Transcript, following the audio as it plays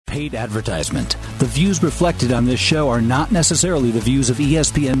paid advertisement. The views reflected on this show are not necessarily the views of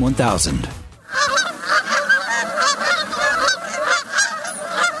ESPN 1000.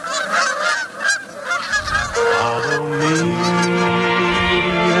 Follow me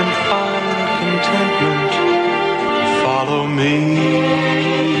and find contentment. Follow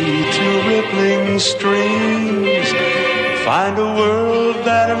me to rippling streams. Find a world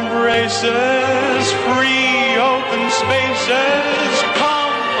that embraces free open spaces.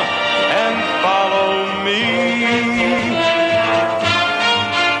 Come and follow me.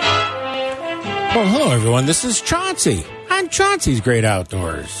 Well, hello, everyone. This is Chauncey on Chauncey's Great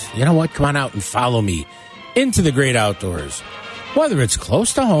Outdoors. You know what? Come on out and follow me into the great outdoors. Whether it's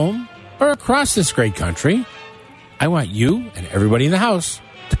close to home or across this great country, I want you and everybody in the house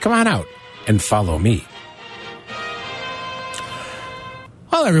to come on out and follow me.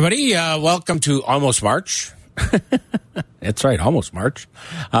 Well, everybody, welcome to Almost March. That's right, almost March.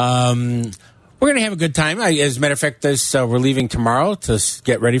 We're going to have a good time. As a matter of fact, we're leaving tomorrow to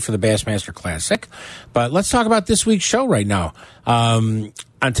get ready for the Bassmaster Classic. But let's talk about this week's show right now. On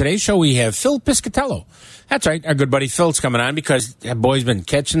today's show, we have Phil Piscatello. That's right, our good buddy Phil's coming on because that boy's been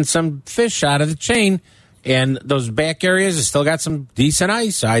catching some fish out of the chain. And those back areas have still got some decent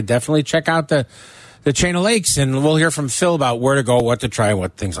ice. So I definitely check out the chain of lakes, and we'll hear from Phil about where to go, what to try,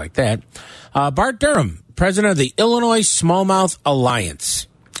 what things like that. Bart Durham, president of the Illinois Smallmouth Alliance.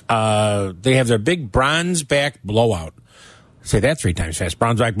 They have their big bronze back blowout. Say that 3 times fast.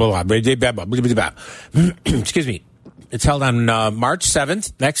 Bronze back blowout. Excuse me. It's held on March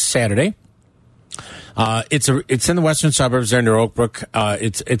 7th, next Saturday. It's in the western suburbs there near Oak Brook.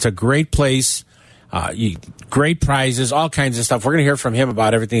 It's a great place. Great prizes, all kinds of stuff. We're going to hear from him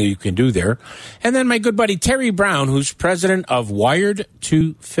about everything that you can do there. And then my good buddy Terry Brown, who's president of Wired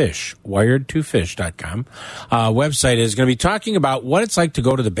to Fish, wired2fish.com. Website is going to be talking about what it's like to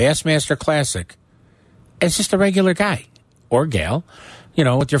go to the Bassmaster Classic as just a regular guy or gal, you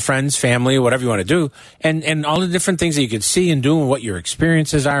know, with your friends, family, whatever you want to do, and all the different things that you can see and do and what your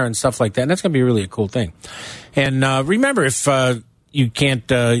experiences are and stuff like that. And that's going to be really a cool thing. And remember, if you can't,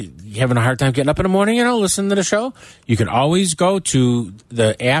 you're having a hard time getting up in the morning, you know, listening to the show, you can always go to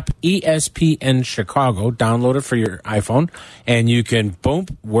the app ESPN Chicago, download it for your iPhone, and you can, boom,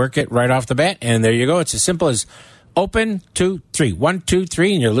 work it right off the bat, and there you go. It's as simple as open, 2, 3, 1, 2,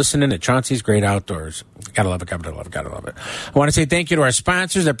 3, and you're listening to Chauncey's Great Outdoors. Gotta love it, gotta love it, gotta love it. I want to say thank you to our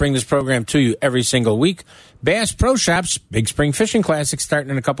sponsors that bring this program to you every single week. Bass Pro Shops, Big Spring Fishing Classic starting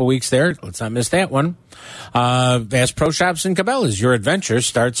in a couple weeks there. Let's not miss that one. Bass Pro Shops in Cabela's, your adventure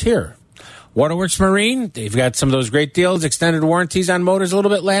starts here. Waterworks Marine, they've got some of those great deals, extended warranties on motors a little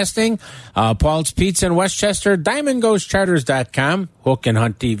bit lasting. Paul's Pizza in Westchester, DiamondGhostCharters.com,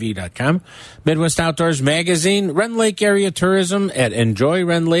 HookandHuntTV.com, Midwest Outdoors Magazine, Rend Lake Area Tourism at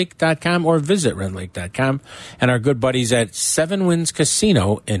EnjoyRendLake.com or visit RendLake.com, and our good buddies at Seven Winds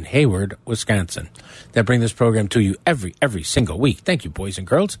Casino in Hayward, Wisconsin, that bring this program to you every single week. Thank you, boys and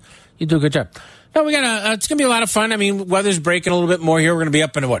girls. You do a good job. No, we got it's going to be a lot of fun. I mean, weather's breaking a little bit more here. We're going to be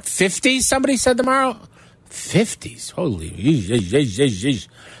up in, 50s, somebody said tomorrow? 50s. Holy,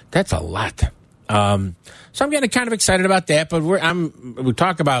 that's a lot. So I'm getting kind of excited about that, but we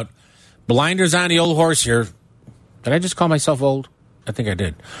talk about blinders on the old horse here. Did I just call myself old? I think I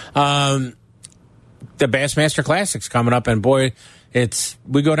did. The Bassmaster Classic's coming up, and boy,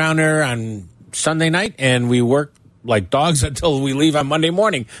 we go down there on Sunday night, and we work like dogs until we leave on Monday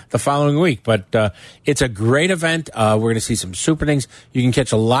morning the following week. But it's a great event. We're going to see some super things. You can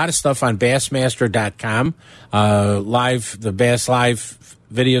catch a lot of stuff on Bassmaster.com, the Bass Live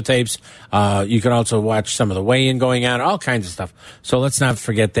videotapes. You can also watch some of the weigh-in going on, all kinds of stuff. So let's not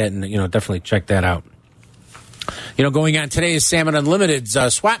forget that, and definitely check that out. Going on today is Salmon Unlimited's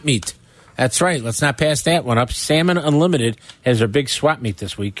swap meet. That's right. Let's not pass that one up. Salmon Unlimited has their big swap meet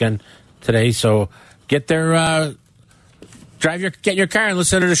this weekend today. So get there. Get in your car and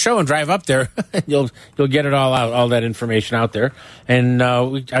listen to the show and drive up there. You'll get it all out, all that information out there. And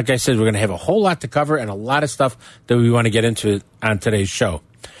like I said, we're going to have a whole lot to cover and a lot of stuff that we want to get into on today's show.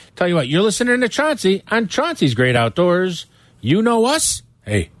 Tell you what, you're listening to Chauncey on Chauncey's Great Outdoors. You know us.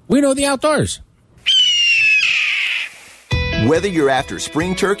 Hey, we know the outdoors. Whether you're after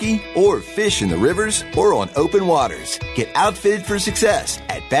spring turkey or fish in the rivers or on open waters, get outfitted for success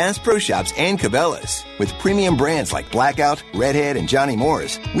at Bass Pro Shops and Cabela's. With premium brands like Blackout, Redhead, and Johnny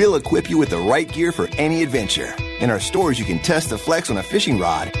Moore's, we'll equip you with the right gear for any adventure. In our stores, you can test the flex on a fishing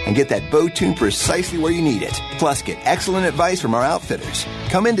rod and get that bow tuned precisely where you need it. Plus, get excellent advice from our outfitters.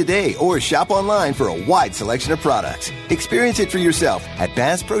 Come in today or shop online for a wide selection of products. Experience it for yourself at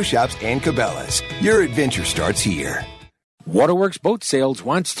Bass Pro Shops and Cabela's. Your adventure starts here. Waterworks Boat Sales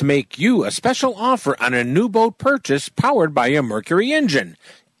wants to make you a special offer on a new boat purchase powered by a Mercury engine.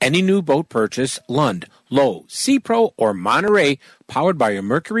 Any new boat purchase, Lund, Lowe, Sea-Pro, or Monterey, powered by a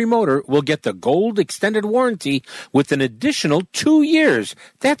Mercury motor, will get the Gold Extended Warranty with an additional 2 years.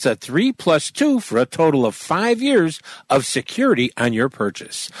 That's a 3 + 2 for a total of 5 years of security on your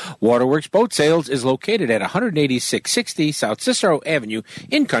purchase. Waterworks Boat Sales is located at 18660 South Cicero Avenue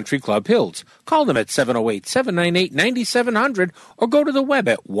in Country Club Hills. Call them at 708-798-9700 or go to the web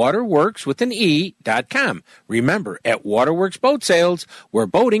at waterworks.com. Remember, at Waterworks Boat Sales, where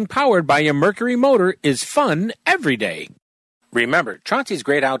boating powered by a Mercury motor is fun every day. Remember, Chauncey's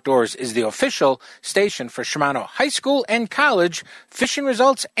Great Outdoors is the official station for Shimano High School and College fishing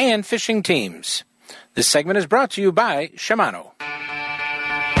results and fishing teams. This segment is brought to you by Shimano.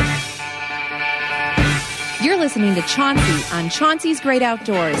 You're listening to Chauncey on Chauncey's Great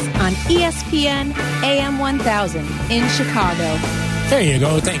Outdoors on ESPN AM 1000 in Chicago. There you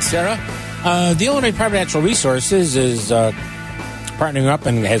go. Thanks, Sarah. The Illinois Department of Natural Resources is partnering up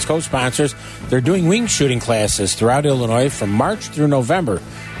and has co-sponsors. They're doing wing shooting classes throughout Illinois from March through November.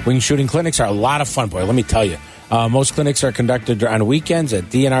 Wing shooting clinics are a lot of fun, boy, let me tell you. Most clinics are conducted on weekends at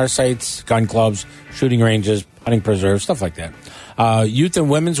DNR sites, gun clubs, shooting ranges, hunting preserves, stuff like that. Youth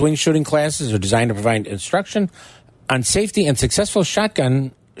and women's wing shooting classes are designed to provide instruction on safety and successful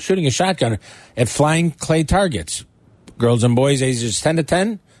shooting a shotgun at flying clay targets. Girls and boys ages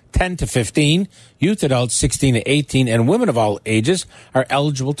 10 to 15, youth adults 16 to 18, and women of all ages are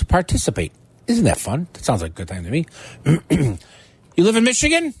eligible to participate. Isn't that fun? That sounds like a good time to me. You live in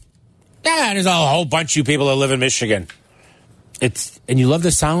Michigan? Yeah, there's a whole bunch of you people that live in Michigan. And you love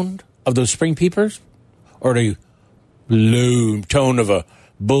the sound of those spring peepers? Or the low tone of a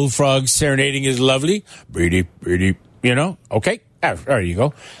bullfrog serenading is lovely? Pretty, you know? Okay, there you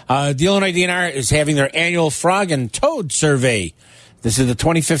go. The Illinois DNR is having their annual frog and toad survey. This is the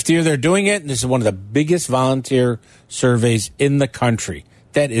 25th year they're doing it, and this is one of the biggest volunteer surveys in the country.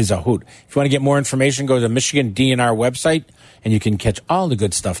 That is a hoot. If you want to get more information, go to the Michigan DNR website, and you can catch all the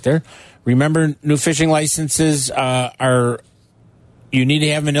good stuff there. Remember, new fishing licenses you need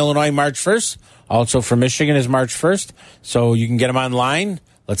to have them in Illinois March 1st. Also for Michigan is March 1st, so you can get them online.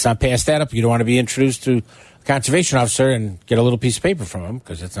 Let's not pass that up. You don't want to be introduced to a conservation officer and get a little piece of paper from them,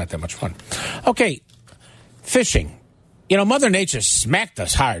 because it's not that much fun. Okay, fishing. You know, Mother Nature smacked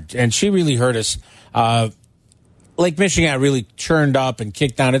us hard, and she really hurt us. Lake Michigan really churned up and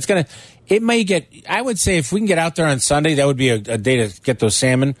kicked down. I would say if we can get out there on Sunday, that would be a day to get those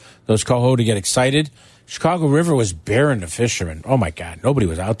salmon, those coho, to get excited. Chicago River was barren to fishermen. Oh, my God. Nobody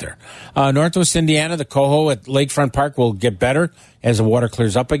was out there. Northwest Indiana, the coho at Lakefront Park will get better as the water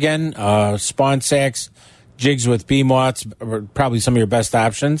clears up again. Spawn sacks, jigs with bee moths are probably some of your best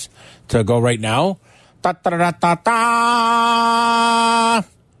options to go right now. Tomorrow,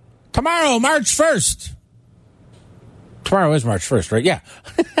 March 1st. Tomorrow is March 1st, right? Yeah.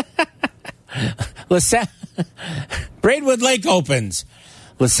 Braidwood Lake opens.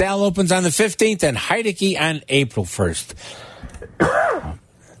 LaSalle opens on the 15th and Heidecke on April 1st.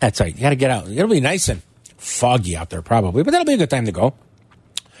 That's right. You got to get out. It'll be nice and foggy out there probably, but that'll be a good time to go.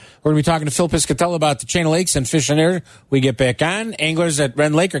 We're going to be talking to Phil Piscatella about the chain of lakes and fishing there. We get back on. Anglers at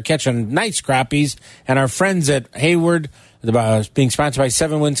Ren Lake are catching nice crappies, and our friends at Hayward, being sponsored by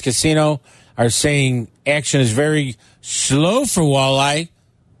Seven Winds Casino, are saying action is very slow for walleye.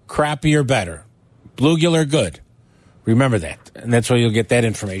 Crappie are better. Bluegill are good. Remember that. And that's where you'll get that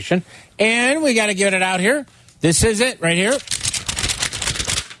information. And we got to get it out here. This is it right here.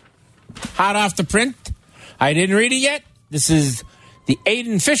 Hot off the print. I didn't read it yet. This is the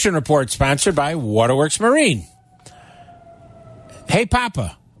Aiden Fishing Report, sponsored by Waterworks Marine. Hey,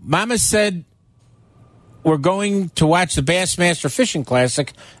 Papa. Mama said we're going to watch the Bassmaster Fishing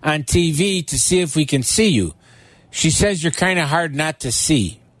Classic on TV to see if we can see you. She says you're kind of hard not to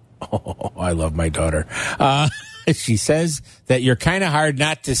see. Oh, I love my daughter. She says that you're kind of hard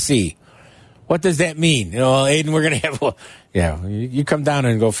not to see. What does that mean? You know, Aiden, we're going to have... you come down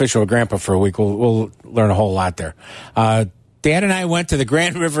and go fishing with Grandpa for a week. We'll learn a whole lot there. Dad and I went to the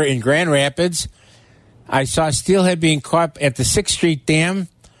Grand River in Grand Rapids. I saw steelhead being caught at the 6th Street Dam.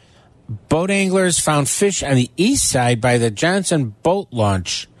 Boat anglers found fish on the east side by the Johnson boat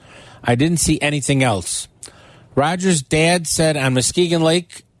launch. I didn't see anything else. Roger's dad said on Muskegon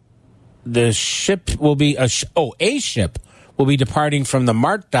Lake, the ship will be a ship will be departing from the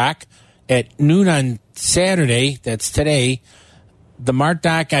Mart Dock at noon on Saturday. That's today. The Mart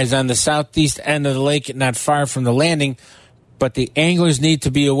Dock is on the southeast end of the lake, not far from the landing. But the anglers need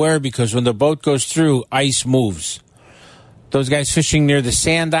to be aware because when the boat goes through, ice moves. Those guys fishing near the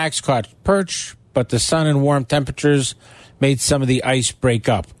sand docks caught perch, but the sun and warm temperatures made some of the ice break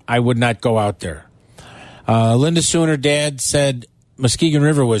up. I would not go out there. Linda Sooner, Dad, said Muskegon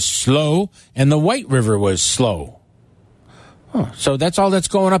River was slow and the White River was slow. So that's all that's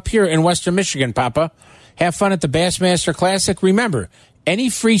going up here in Western Michigan, Papa. Have fun at the Bassmaster Classic. Remember, any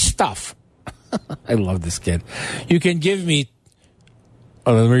free stuff. I love this kid. You can give me...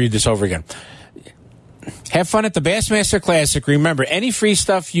 Oh, let me read this over again. Have fun at the Bassmaster Classic. Remember, any free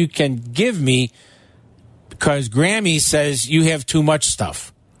stuff you can give me because Grammy says you have too much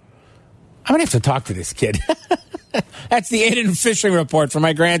stuff. I'm going to have to talk to this kid. That's the Aiden Fishing Report for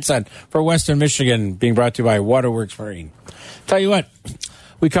my grandson for Western Michigan, being brought to you by Waterworks Marine. Tell you what,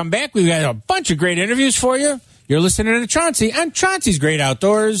 we come back, we've got a bunch of great interviews for you. You're listening to Chauncey on Chauncey's Great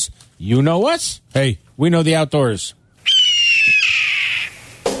Outdoors. You know us. Hey, we know the outdoors.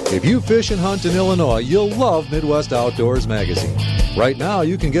 If you fish and hunt in Illinois, you'll love Midwest Outdoors magazine. Right now,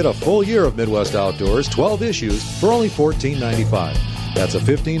 you can get a full year of Midwest Outdoors, 12 issues, for only $14.95. That's a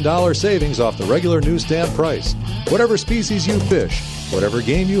 $15 savings off the regular newsstand price. Whatever species you fish, whatever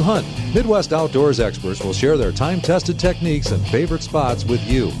game you hunt, Midwest Outdoors experts will share their time-tested techniques and favorite spots with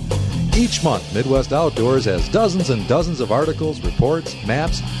you. Each month, Midwest Outdoors has dozens and dozens of articles, reports,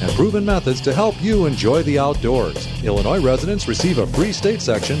 maps, and proven methods to help you enjoy the outdoors. Illinois residents receive a free state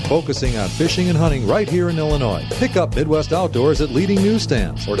section focusing on fishing and hunting right here in Illinois. Pick up Midwest Outdoors at leading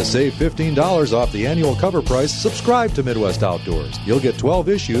newsstands. Or to save $15 off the annual cover price, subscribe to Midwest Outdoors. You'll get 12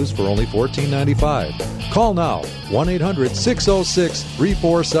 issues for only $14.95. Call now,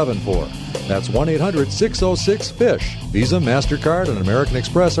 1-800-606-3474. That's 1-800-606-FISH. Visa, MasterCard, and American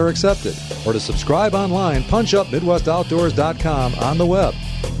Express are accepted. Or to subscribe online, punch up MidwestOutdoors.com on the web.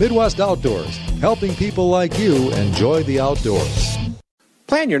 Midwest Outdoors, helping people like you enjoy the outdoors.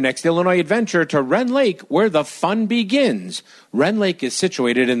 Plan your next Illinois adventure to Wren Lake, where the fun begins. Wren Lake is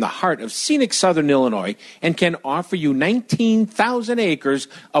situated in the heart of scenic southern Illinois and can offer you 19,000 acres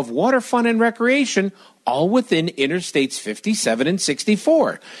of water fun and recreation, all within Interstates 57 and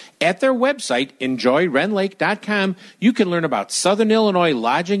 64. At their website, enjoywrenlake.com, you can learn about Southern Illinois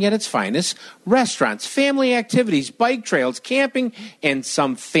lodging at its finest, restaurants, family activities, bike trails, camping, and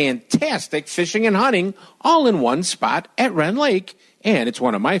some fantastic fishing and hunting, all in one spot at Wren Lake. And it's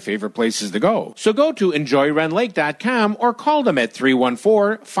one of my favorite places to go. So go to enjoywrenlake.com or call them at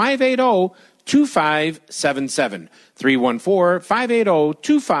 314-580-2577.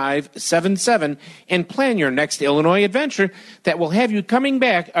 314-580-2577 and plan your next Illinois adventure that will have you coming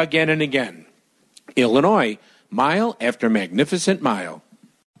back again and again. Illinois, mile after magnificent mile.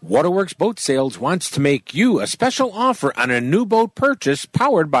 Waterworks Boat Sales wants to make you a special offer on a new boat purchase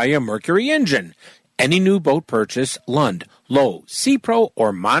powered by a Mercury engine. Any new boat purchase, Lund, Lowe, Sea-Pro,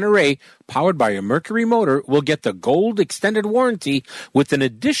 or Monterey, powered by a Mercury motor, will get the Gold Extended Warranty with an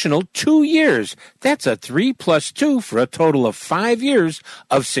additional 2 years. That's a 3+2 for a total of 5 years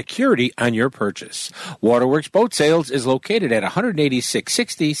of security on your purchase. Waterworks Boat Sales is located at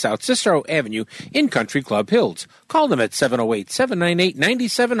 18660 South Cicero Avenue in Country Club Hills. Call them at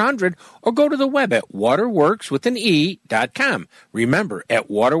 708-798-9700 or go to the web at waterworks.com. Remember, at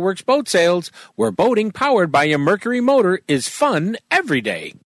Waterworks Boat Sales, where boating powered by a Mercury motor is fun every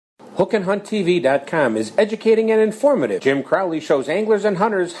day. HookandHuntTV.com is educating and informative. Jim Crowley shows anglers and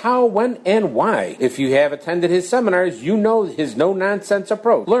hunters how, when, and why. If you have attended his seminars, you know his no-nonsense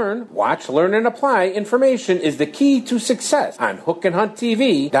approach. Learn, watch, learn, and apply. Information is the key to success on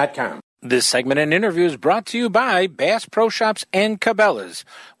HookandHuntTV.com. This segment and interview is brought to you by Bass Pro Shops and Cabela's,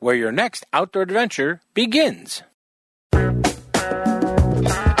 where your next outdoor adventure begins.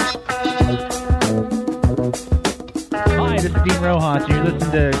 Hi, this is Dean Rojas, and you're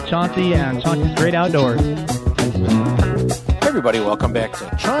listening to Chauncey and Chauncey's Great Outdoors. Hey everybody, welcome back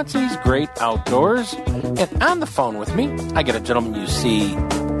to Chauncey's Great Outdoors. And on the phone with me, I get a gentleman you see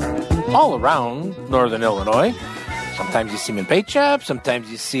all around northern Illinois. Sometimes you see him in bait shops,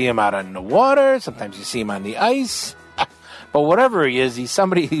 sometimes you see him out on the water, sometimes you see him on the ice. But whatever he is, he's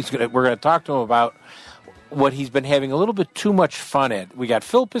somebody we're going to talk to him about what he's been having a little bit too much fun at. We got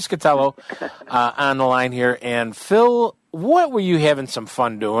Phil Piscatello on the line here. And Phil, what were you having some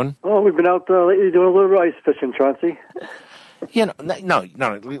fun doing? Oh, we've been out lately doing a little ice fishing, Chauncey. You know, no,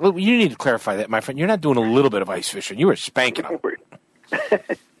 you need to clarify that, my friend. You're not doing a little bit of ice fishing. You were spanking them.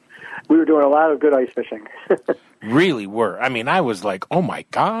 We were doing a lot of good ice fishing. Really were. I mean, I was like, oh, my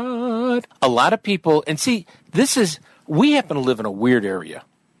God. A lot of people, and see, we happen to live in a weird area.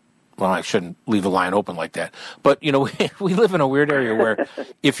 Well, I shouldn't leave a line open like that. But, you know, we live in a weird area where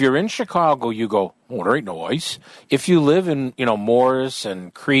if you're in Chicago, you go, oh, there ain't no ice. If you live in, you know, Morris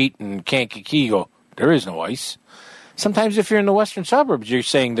and Crete and Kankakee, you go, there is no ice. Sometimes if you're in the western suburbs, you're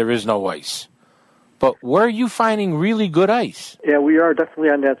saying there is no ice. But where are you finding really good ice? Yeah, we are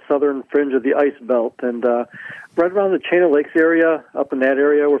definitely on that southern fringe of the ice belt. And right around the Chain of Lakes area, up in that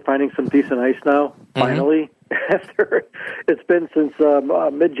area, we're finding some decent ice now, finally. After it's been since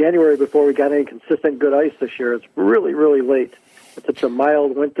mid-January before we got any consistent good ice this year. It's really, really late. It's such a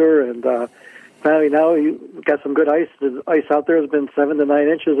mild winter, and finally now you got some good ice. The ice out there has been 7 to 9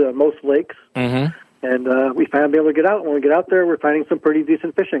 inches at most lakes. And we finally be able to get out. When we get out there, we're finding some pretty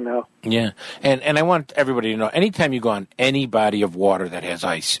decent fishing now. Yeah, and I want everybody to know, anytime you go on any body of water that has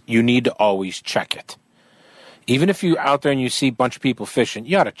ice, you need to always check it. Even if you're out there and you see a bunch of people fishing,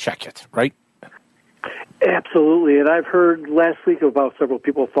 you ought to check it, right? Absolutely, and I've heard last week about several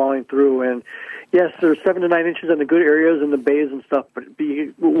people falling through, and yes, there's 7 to 9 inches in the good areas in the bays and stuff, but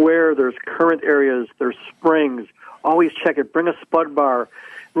be aware there's current areas, there's springs. Always check it. Bring a spud bar.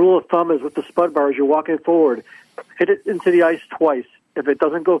 Rule of thumb is with the spud bar as you're walking forward, hit it into the ice twice. If it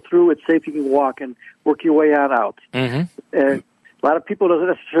doesn't go through, it's safe. You can walk and work your way on out. And a lot of people doesn't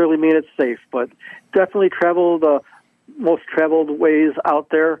necessarily mean it's safe, but definitely travel the most traveled ways out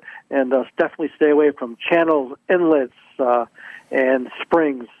there, and definitely stay away from channels, inlets, and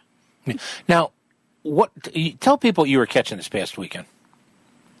springs. Now, tell people what you were catching this past weekend.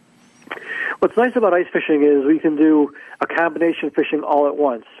 What's nice about ice fishing is we can do a combination fishing all at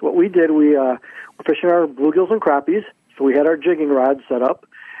once. What we did, we were fishing our bluegills and crappies, so we had our jigging rods set up,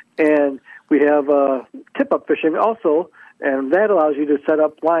 and we have tip-up fishing also, and that allows you to set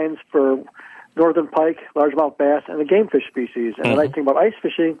up lines for northern pike, largemouth bass, and the game fish species. And the nice thing about ice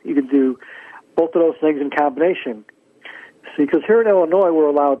fishing, you can do both of those things in combination. See, because here in Illinois, we're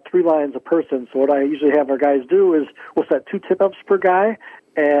allowed 3 lines a person, so what I usually have our guys do is we'll set 2 tip-ups per guy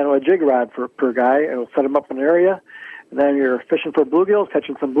and a jig rod per guy, and we'll set them up in an area. And then you're fishing for bluegills,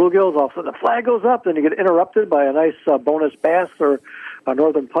 catching some bluegills. All of a sudden the flag goes up, then you get interrupted by a nice bonus bass or a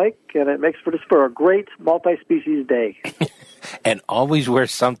northern pike, and it makes for a great multi-species day. And always wear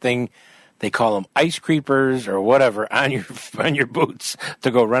something, they call them ice creepers or whatever, on your boots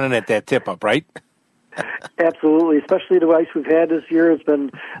to go running at that tip-up, right? Absolutely, especially the ice we've had this year. It's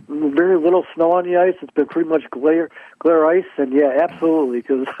been very little snow on the ice. It's been pretty much glare ice, and yeah, absolutely,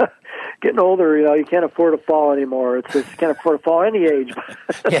 because getting older, you can't afford to fall anymore. It's just you can't afford to fall any age.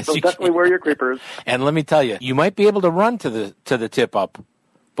 Yes, so definitely wear your creepers. And let me tell you, you might be able to run to the tip-up,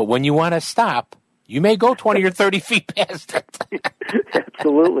 but when you want to stop, you may go 20 or 30 feet past it.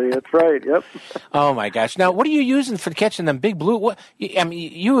 Absolutely, that's right. Yep. Oh my gosh! Now, what are you using for catching them big blue?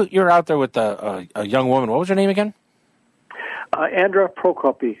 You're out there with a young woman. What was her name again? Andra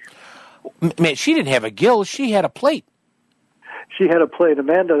Prokopi. Man, she didn't have a gill. She had a plate. She had a plate.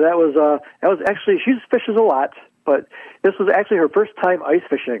 Amanda, that was actually, she fishes a lot, but this was actually her first time ice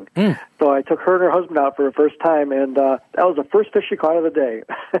fishing. So I took her and her husband out for the first time, and that was the first fish she caught of the day.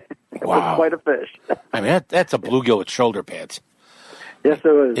 It was quite a fish. I mean, that's a bluegill with shoulder pads. Yes, it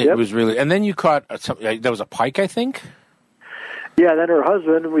was. It was really. And then you caught there was a pike, I think. Yeah. Then her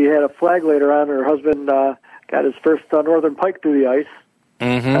husband. We had a flag later on. Her husband got his first northern pike through the ice.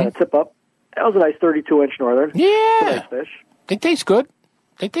 On a tip up. That was a nice 32-inch northern. Yeah. Nice fish. They taste good.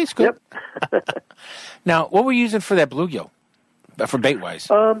 Yep. Now, what were you using for that bluegill? For bait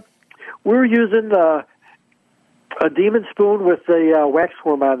wise. We were using a demon spoon with a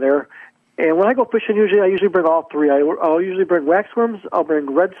waxworm on there. And when I go fishing, I usually bring all 3. I'll usually bring waxworms, I'll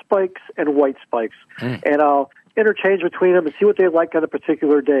bring red spikes, and white spikes. And I'll interchange between them and see what they like on a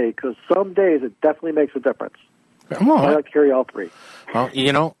particular day, because some days it definitely makes a difference. I like to carry all 3. Well,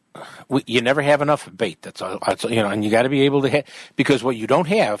 you never have enough bait. That's all, and you got to be able to because what you don't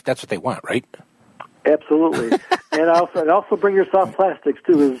have, that's what they want, right? Absolutely. And also bring your soft plastics,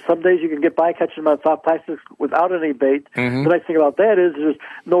 too. Some days you can get by catching them on soft plastics without any bait. The nice thing about that is there's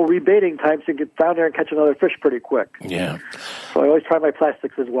no rebaiting time, so you can get down there and catch another fish pretty quick. Yeah. So I always try my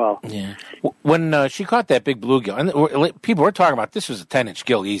plastics as well. Yeah. When she caught that big bluegill, and people were talking about this was a 10-inch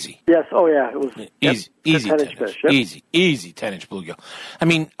gill easy. Yes. Oh, yeah. It was easy 10-inch fish. Yep. Easy 10-inch bluegill. I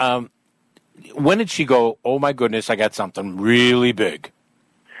mean, when did she go, oh, my goodness, I got something really big?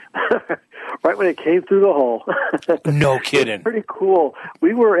 Right when it came through the hole. No kidding. Pretty cool.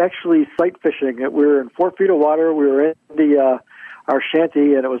 We were actually sight fishing. We were in 4 feet of water. We were in our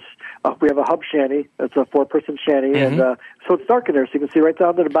shanty, and it was we have a hub shanty. It's a 4-person shanty, and so it's dark in there, so you can see right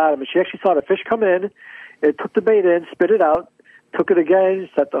down to the bottom. And she actually saw the fish come in. It took the bait in, spit it out, took it again,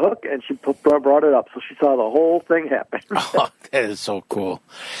 set the hook, and she brought it up. So she saw the whole thing happen. Oh, that is so cool.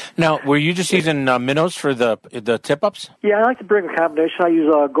 Now, were you just using minnows for the tip-ups? Yeah, I like to bring a combination. I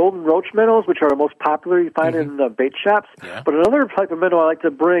use golden roach minnows, which are the most popular you find in the bait shops. Yeah. But another type of minnow I like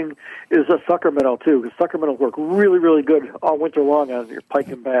to bring is a sucker minnow, too, because sucker minnows work really, really good all winter long on your pike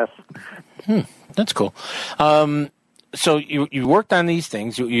and bass. That's cool. So you worked on these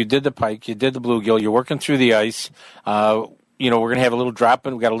things. You did the pike, you did the bluegill, you're working through the ice. We're going to have a little drop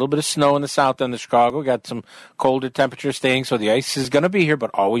in. We got a little bit of snow in the south end of Chicago. We got some colder temperatures staying, so the ice is going to be here,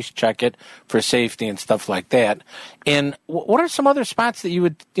 but always check it for safety and stuff like that. And what are some other spots that you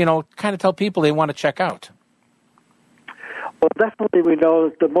would, kind of tell people they want to check out? Well, definitely we know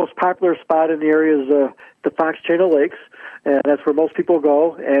that the most popular spot in the area is the Fox Chain of Lakes, and that's where most people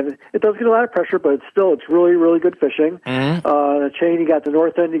go. And it does get a lot of pressure, but it's really, really good fishing. The chain, you got the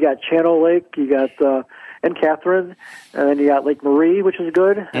north end, you got Channel Lake, you got and Catherine, and then you got Lake Marie, which is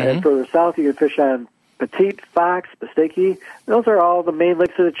good. And further south, you can fish on Petite, Fox, Bastaki. Those are all the main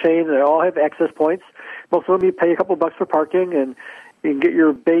lakes of the chain. They all have access points. Most of them you pay a couple bucks for parking, and you can get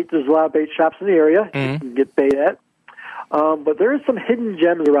your bait. There's a lot of bait shops in the area you can get bait at. But there is some hidden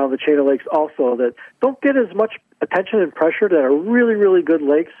gems around the chain of lakes also that don't get as much attention and pressure that are really, really good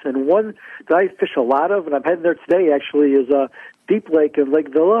lakes. And one that I fish a lot of, and I'm heading there today actually, is Deep Lake in Lake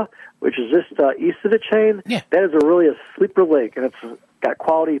Villa, which is just east of the chain. Yeah. That is really a sleeper lake, and it's got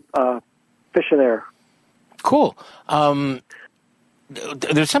quality fish in there. Cool.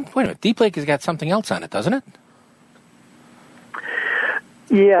 There's wait a minute. Deep Lake has got something else on it, doesn't it?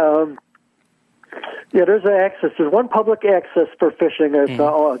 Yeah. Yeah, there's an access. There's one public access for fishing.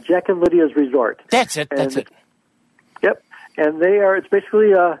 It's Jack and Lydia's Resort. That's it. Yep. And it's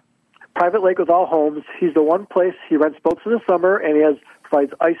basically a private lake with all homes. He's the one place. He rents boats in the summer, and he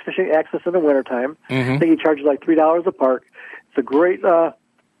provides ice fishing access in the wintertime. I think he charges like $3 a park. It's a great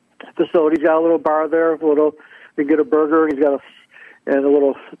facility. He's got a little bar there. You can get a burger. He's got a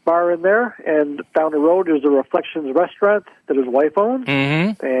little bar in there. And down the road, there's a Reflections restaurant that his wife owns,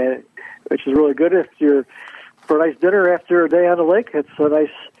 and which is really good if you're for a nice dinner after a day on the lake. It's a nice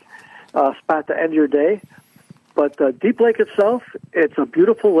spot to end your day. But Deep Lake itself, it's a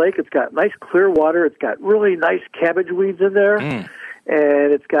beautiful lake. It's got nice clear water. It's got really nice cabbage weeds in there.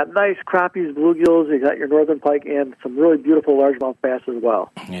 And it's got nice crappies, bluegills. You got your northern pike and some really beautiful largemouth bass as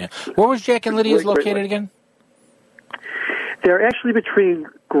well. Yeah. Where was Jack and Lydia's located again? They're actually between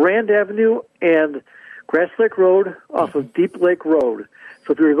Grand Avenue and Grass Lake Road off of Deep Lake Road.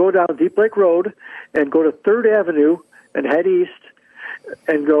 So if you were to go down Deep Lake Road and go to 3rd Avenue and head east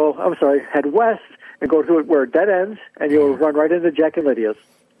and head west and go to where it dead ends, and you'll run right into Jack and Lydia's.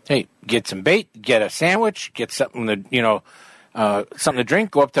 Hey, get some bait, get a sandwich, get something to, something to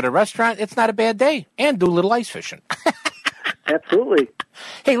drink, go up to the restaurant. It's not a bad day. And do a little ice fishing. Absolutely.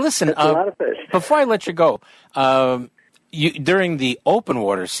 Hey, listen, a lot of fish. Before I let you go, during the open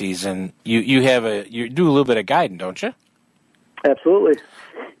water season, you do a little bit of guiding, don't you? Absolutely.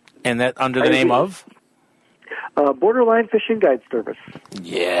 And that under the name of? Borderline Fishing Guide Service.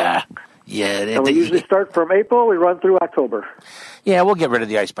 Yeah. And we usually start from April. We run through October. Yeah, we'll get rid of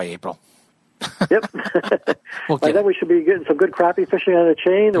the ice by April. Yep. By then we should be getting some good crappie fishing on the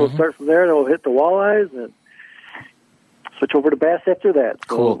chain, and we'll start from there, and we'll hit the walleyes, and switch over to bass after that.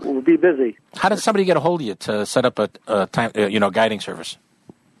 So cool. We'll be busy. How does somebody get a hold of you to set up a time, guiding service?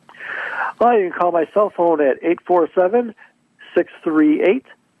 Well, you can call my cell phone at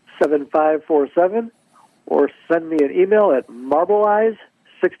 847-638-7547, or send me an email at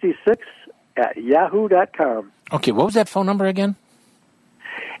marbleeyes66@yahoo.com. Okay, what was that phone number again?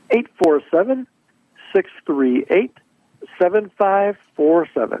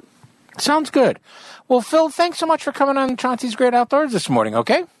 847-638-7547. Sounds good. Well, Phil, thanks so much for coming on Chauncey's Great Outdoors this morning,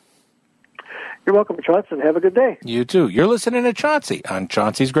 okay? You're welcome, Chauncey, and have a good day. You too. You're listening to Chauncey on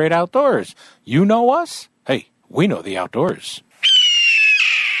Chauncey's Great Outdoors. You know us? Hey, we know the outdoors.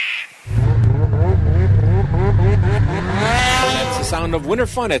 That's the sound of winter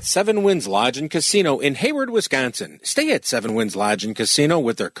fun at Seven Winds Lodge and Casino in Hayward, Wisconsin. Stay at Seven Winds Lodge and Casino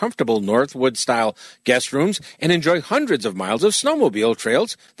with their comfortable Northwood-style guest rooms and enjoy hundreds of miles of snowmobile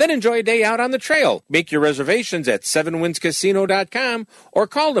trails, then enjoy a day out on the trail. Make your reservations at sevenwindscasino.com or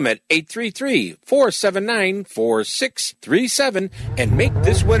call them at 833-479-4637 and make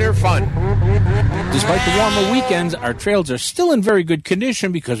this winter fun. Despite the warmer weekends, our trails are still in very good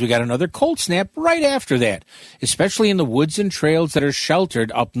condition because we got another cold snap right after that, especially in the woods and trails that are sheltered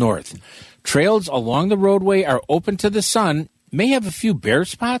up north. Trails along the roadway are open to the sun, may have a few bare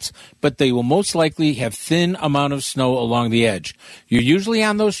spots, but they will most likely have thin amount of snow along the edge. You're usually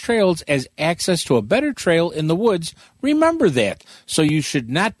on those trails as access to a better trail in the woods. Remember that. So you should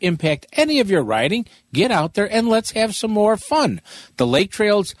not impact any of your riding. Get out there and let's have some more fun. The lake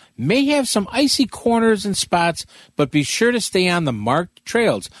trails may have some icy corners and spots, but be sure to stay on the marked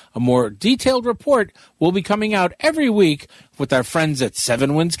trails. A more detailed report will be coming out every week with our friends at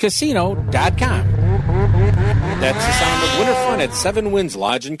SevenWindsCasino.com. That's the sound of winter fun at Seven Winds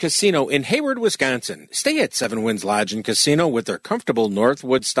Lodge and Casino in Hayward, Wisconsin. Stay at Seven Winds Lodge and Casino with their comfortable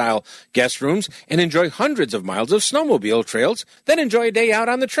Northwood-style guest rooms and enjoy hundreds of miles of snowmobile trails. Then enjoy a day out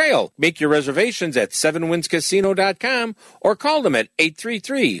on the trail. Make your reservations at SevenWindsCasino.com or call them at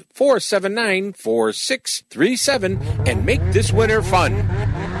 833-479-4637 and make this winter fun.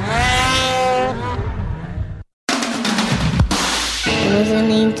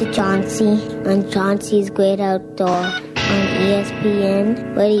 Listening to Chauncey on Chauncey's Great Outdoor on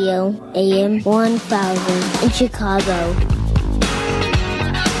ESPN Radio AM 1000 in Chicago.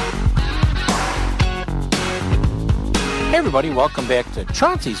 Hey everybody, welcome back to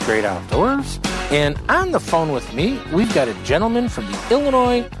Chauncey's Great Outdoors. And on the phone with me, we've got a gentleman from the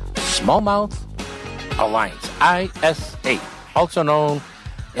Illinois Smallmouth Alliance, ISA, also known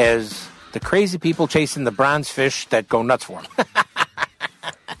as the crazy people chasing the bronze fish that go nuts for them.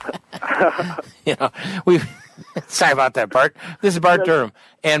 Sorry about that, Bart. This is Bart Durham.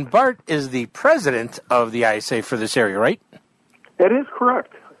 And Bart is the president of the ISA for this area, right? That is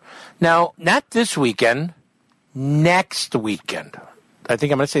correct. Now, not this weekend, next weekend. I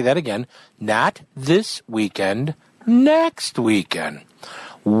think I'm going to say that again. Not this weekend, next weekend.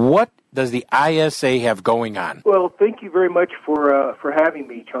 What does the ISA have going on? Well, thank you very much for having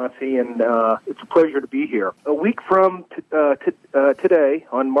me, Chauncey, and it's a pleasure to be here. A week from today,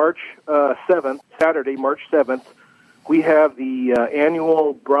 on March 7th, Saturday, March 7th, we have the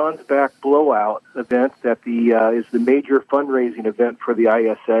annual Bronzeback Blowout event that is the major fundraising event for the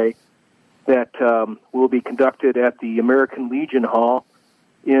ISA that will be conducted at the American Legion Hall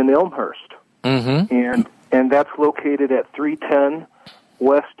in Elmhurst. Mm-hmm. And that's located at 310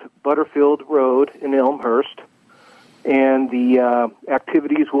 West Butterfield Road in Elmhurst, and the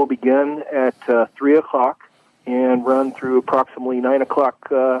activities will begin at 3 o'clock and run through approximately 9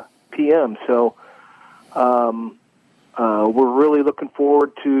 o'clock p.m. So we're really looking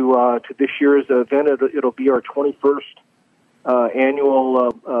forward to this year's event. It'll be our 21st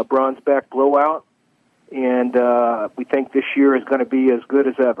annual Bronzeback Blowout, and we think this year is going to be as good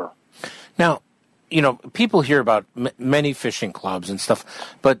as ever. Now, people hear about many fishing clubs and stuff,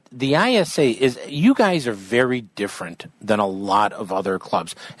 but the ISA you guys are very different than a lot of other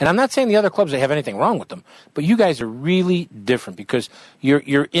clubs. And I'm not saying the other clubs, they have anything wrong with them, but you guys are really different because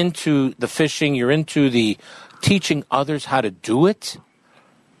you're into the fishing, you're into the teaching others how to do it,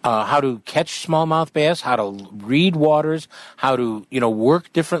 how to catch smallmouth bass, how to read waters, how to,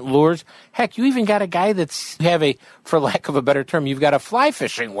 work different lures. Heck, you even got a guy for lack of a better term, you've got a fly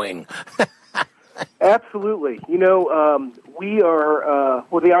fishing wing. Absolutely. We are,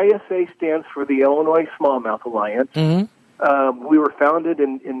 the ISA stands for the Illinois Smallmouth Alliance. Mm-hmm. We were founded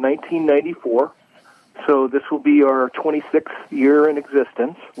in 1994, so this will be our 26th year in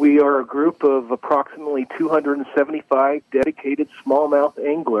existence. We are a group of approximately 275 dedicated smallmouth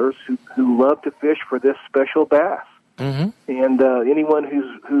anglers who love to fish for this special bass. Mm-hmm. And anyone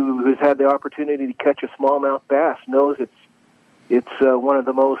who's had the opportunity to catch a smallmouth bass knows it's one of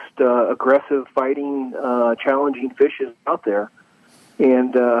the most aggressive, fighting, challenging fishes out there.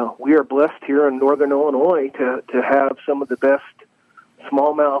 And we are blessed here in northern Illinois to have some of the best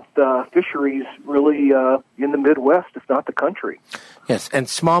smallmouth fisheries really in the Midwest, if not the country. Yes, and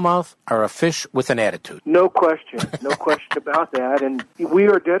smallmouth are a fish with an attitude. No question. No question about that. And we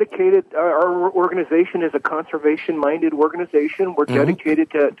are dedicated, our organization is a conservation-minded organization. We're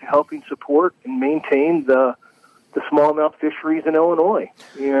dedicated to helping support and maintain the smallmouth fisheries in Illinois,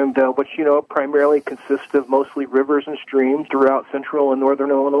 and which, primarily consists of mostly rivers and streams throughout central and northern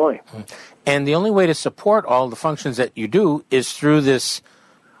Illinois. And the only way to support all the functions that you do is through this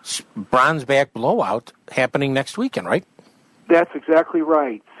Bronzeback Blowout happening next weekend, right? That's exactly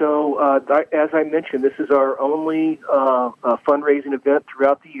right. So, as I mentioned, this is our only fundraising event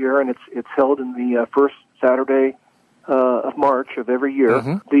throughout the year, and it's held in the first Saturday of March of every year.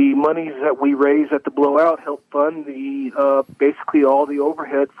 Mm-hmm. The monies that we raise at the blowout help fund the basically all the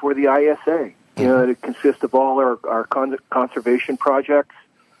overhead for the ISA. Mm-hmm. It consists of all our conservation projects,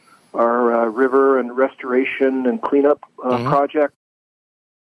 our river and restoration and cleanup projects.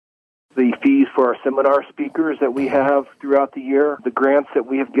 the fees for our seminar speakers that we have throughout the year, the grants that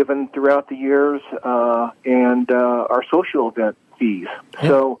we have given throughout the years, and our social event fees. Yeah.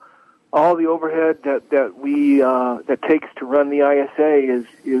 So all the overhead that we that takes to run the ISA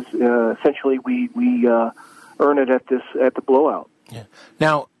is essentially we earn it at the blowout. Yeah.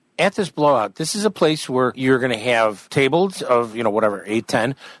 Now, at this blowout, this is a place where you're going to have tables of 8,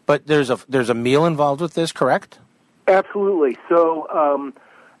 10, but there's a meal involved with this, correct? Absolutely. So,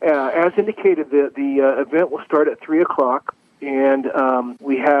 as indicated, the event will start at 3:00, and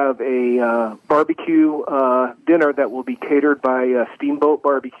we have a barbecue dinner that will be catered by Steamboat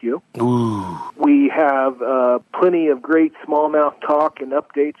Barbecue. Ooh. We have plenty of great smallmouth talk and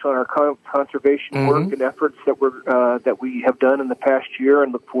updates on our conservation work and efforts that we have done in the past year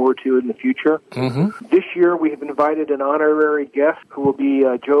and look forward to in the future. Mm-hmm. This year, we have invited an honorary guest who will be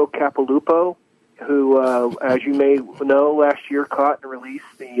Joe Capilupo, who, as you may know, last year caught and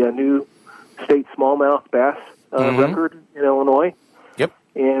released the new state smallmouth bass record in Illinois. Yep.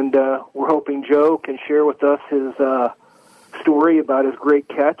 And we're hoping Joe can share with us his story about his great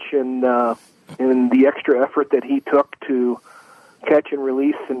catch and the extra effort that he took to catch and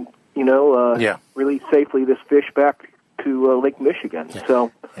release and release safely this fish back to Lake Michigan. Yeah.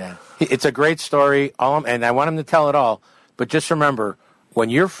 So it's a great story, and I want him to tell it all. But just remember, when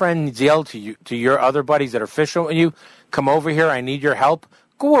your friends yell to your other buddies that are fishing with you, come over here, I need your help,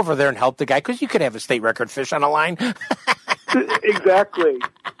 go over there and help the guy, because you could have a state record fish on the line. Exactly.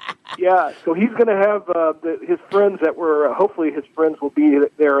 Yeah, so he's going to have his friends that were, hopefully his friends will be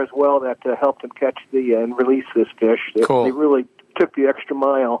there as well that helped him catch and release this fish. Cool. They really took the extra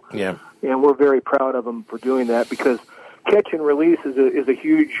mile. Yeah. And we're very proud of them for doing that, because catch and release is a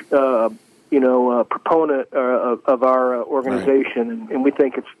huge proponent of our organization, and we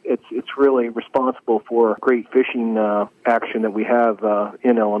think it's really responsible for great fishing action that we have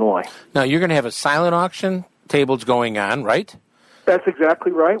in Illinois. Now, you're going to have a silent auction, tables going on, right? That's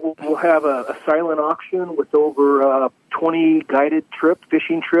exactly right. We'll have a silent auction with over 20 guided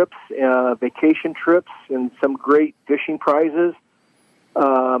fishing trips, vacation trips, and some great fishing prizes.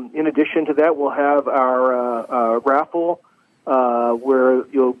 In addition to that, we'll have our raffle, where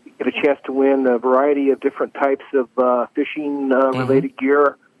you'll get a chance to win a variety of different types of fishing-related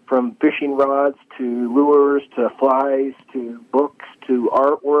gear, from fishing rods to lures to flies to books to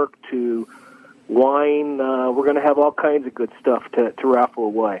artwork to wine. We're going to have all kinds of good stuff to raffle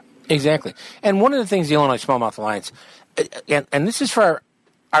away. Exactly. And one of the things the Illinois Smallmouth Alliance, and this is for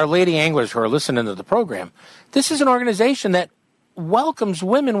our lady anglers who are listening to the program, this is an organization that welcomes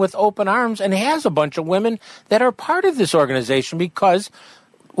women with open arms and has a bunch of women that are part of this organization, because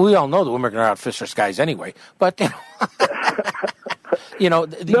we all know the women are out fish their skies anyway. But, go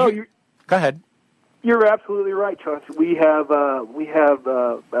ahead. You're absolutely right, Chauncey. We have both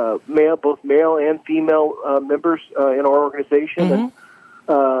male and female members in our organization,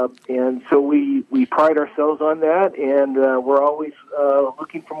 and so we pride ourselves on that, and we're always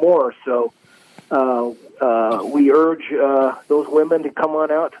looking for more. So we urge those women to come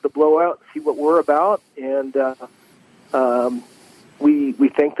on out to the blowout, see what we're about, and we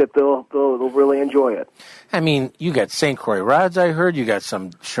think that they'll really enjoy it. I mean, you got St. Croix rods, I heard. You got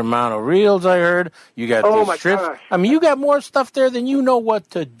some Shimano reels, I heard. You got these strips. Gosh. I mean, you got more stuff there than you know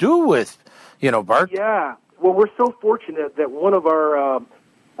what to do with, Bart. Yeah. Well, we're so fortunate that one of our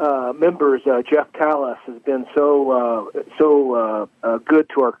members, Jeff Callis, has been so good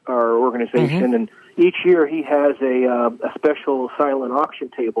to our organization, and each year he has a special silent auction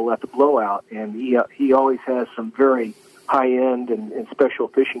table at the blowout, and he always has some very high-end and special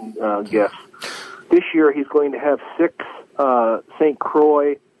fishing gifts. This year he's going to have 6 St.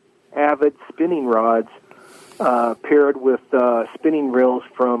 Croix Avid spinning rods paired with spinning reels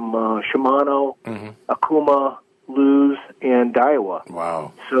from Shimano, Akuma, Luz, and Daiwa.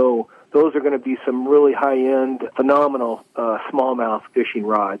 Wow. So those are going to be some really high-end, phenomenal smallmouth fishing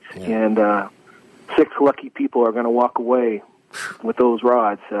rods. Yeah. And 6 lucky people are going to walk away with those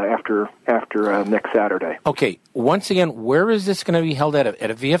rods after next Saturday. Okay, once again, where is this going to be held at?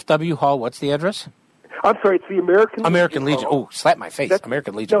 At a VFW hall? What's the address? I'm sorry, it's the American Legion. Oh, slap my face.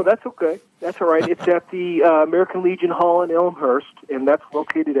 American Legion. No, that's okay. That's all right. It's at the American Legion Hall in Elmhurst, and that's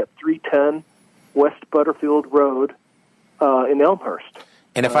located at 310 West Butterfield Road in Elmhurst.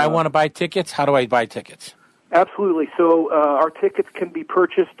 And if I want to buy tickets, how do I buy tickets? Absolutely. So our tickets can be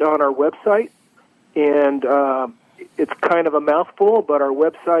purchased on our website, and it's kind of a mouthful, but our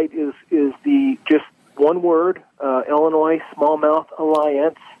website is the just one word, Illinois Smallmouth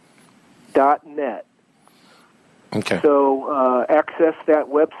Alliance.net. Okay. So access that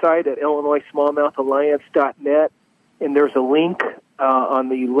website at Illinois Smallmouth Alliance.net, and there's a link on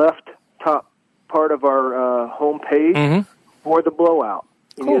the left part of our homepage for the blowout.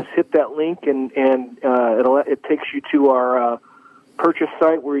 You just hit that link, and it takes you to our purchase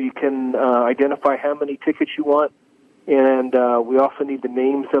site where you can identify how many tickets you want. And we also need the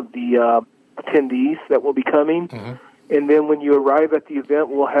names of the attendees that will be coming. And then when you arrive at the event,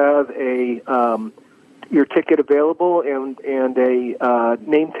 we'll have your ticket available and a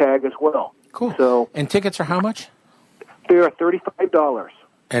name tag as well. Cool. So, and tickets are how much? They are $35.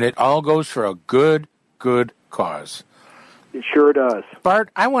 And it all goes for a good cause. It sure does. Bart,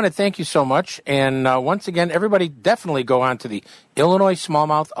 I want to thank you so much. And once again, everybody definitely go on to the Illinois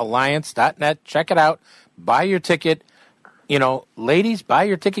Smallmouth Alliance.net. Check it out. Buy your ticket. You know, ladies, buy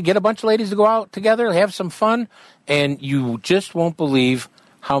your ticket. Get a bunch of ladies to go out together, have some fun. And you just won't believe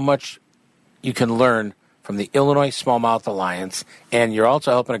how much you can learn from the Illinois Smallmouth Alliance. And you're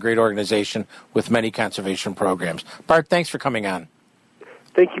also helping a great organization with many conservation programs. Bart, thanks for coming on.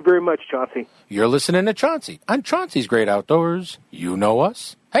 Thank you very much, Chauncey. You're listening to Chauncey on Chauncey's Great Outdoors. You know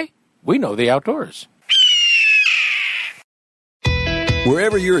us. Hey, we know the outdoors.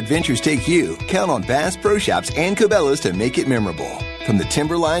 Wherever your adventures take you, count on Bass Pro Shops and Cabela's to make it memorable. From the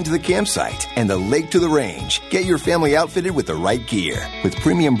timberline to the campsite and the lake to the range, get your family outfitted with the right gear. With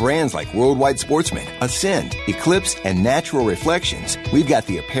premium brands like Worldwide Sportsman, Ascend, Eclipse, and Natural Reflections, we've got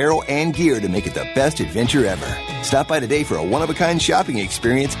the apparel and gear to make it the best adventure ever. Stop by today for a one-of-a-kind shopping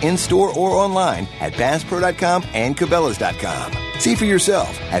experience in-store or online at BassPro.com and Cabela's.com. See for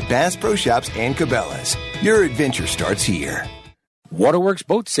yourself at Bass Pro Shops and Cabela's. Your adventure starts here. Waterworks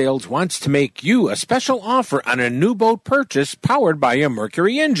Boat Sales wants to make you a special offer on a new boat purchase powered by a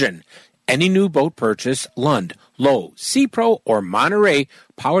Mercury engine. Any new boat purchase, Lund, Lowe, Sea-Pro, or Monterey,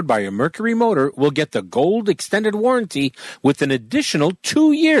 powered by a Mercury motor, will get the Gold Extended Warranty with an additional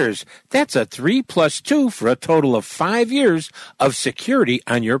 2 years. That's a 3 + 2 for a total of 5 years of security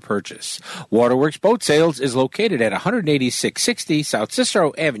on your purchase. Waterworks Boat Sales is located at 18660 South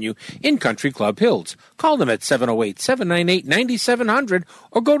Cicero Avenue in Country Club Hills. Call them at 708-798-9700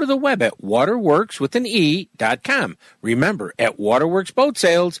 or go to the web at waterworks.com. Remember, at Waterworks Boat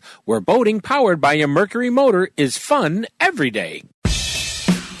Sales, where boating powered by a Mercury motor is fun every day.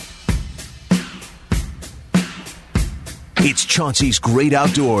 It's Chauncey's Great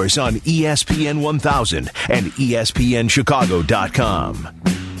Outdoors on ESPN 1000 and ESPNChicago.com.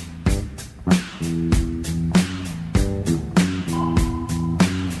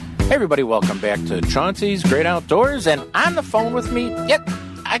 Hey everybody, welcome back to Chauncey's Great Outdoors, and on the phone with me,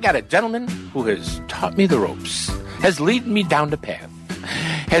 I got a gentleman who has taught me the ropes, has led me down the path,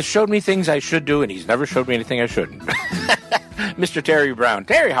 has showed me things I should do, and he's never showed me anything I shouldn't. Mr. Terry Brown.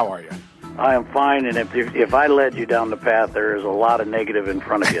 Terry, how are you? I am fine, and if I led you down the path, there is a lot of negative in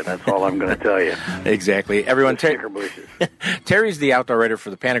front of you. That's all I'm going to tell you. Exactly. Everyone, Terry's the outdoor writer for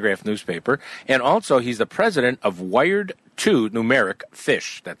the Panagraph newspaper, and also he's the president of Wired 2 Numeric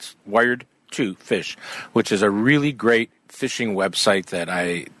Fish. That's Wired 2 Fish, which is a really great fishing website that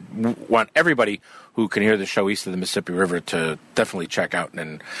I want everybody who can hear the show east of the Mississippi River to definitely check out,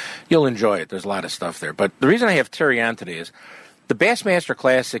 and you'll enjoy it. There's a lot of stuff there. But the reason I have Terry on today is the Bassmaster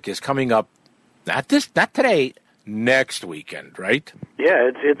Classic is coming up, not today, next weekend, right?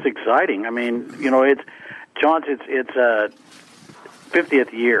 Yeah, it's exciting. I mean, you know, it's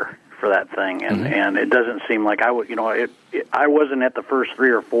 50th year for that thing, and it doesn't seem like I wasn't at the first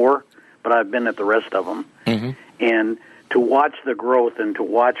 3 or 4, but I've been at the rest of them, and to watch the growth and to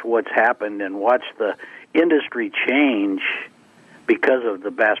watch what's happened and watch the industry change because of the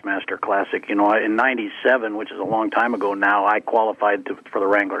Bassmaster Classic. You know, in '97, which is a long time ago now, I qualified for the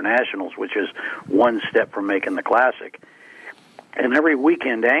Wrangler Nationals, which is one step from making the Classic. And every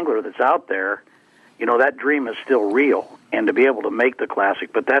weekend angler that's out there, you know, that dream is still real, and to be able to make the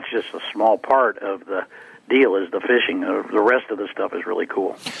Classic, but that's just a small part of the deal is the fishing. The rest of the stuff is really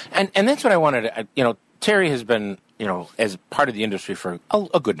cool. And that's what I wanted to, you know, Terry has been, you know, as part of the industry for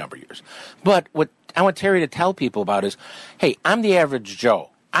a good number of years. But what I want Terry to tell people about is, hey, I'm the average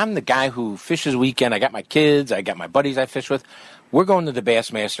Joe. I'm the guy who fishes weekend. I got my kids. I got my buddies I fish with. We're going to the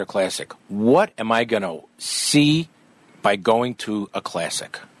Bassmaster Classic. What am I going to see by going to a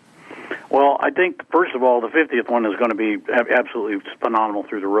Classic? Well, I think, first of all, the 50th one is going to be absolutely phenomenal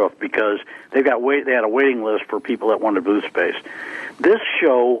through the roof because they had a waiting list for people that wanted booth space. This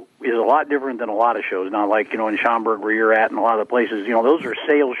show is a lot different than a lot of shows. Now, like, you know, in Schaumburg where you're at and a lot of the places, you know, those are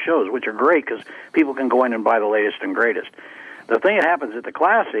sales shows, which are great because people can go in and buy the latest and greatest. The thing that happens at the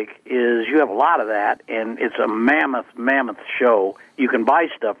Classic is you have a lot of that, and it's a mammoth show. You can buy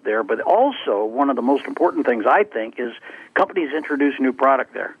stuff there, but also one of the most important things, I think, is companies introduce new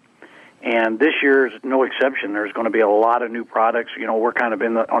product there. And this year is no exception. There's going to be a lot of new products. You know, we're kind of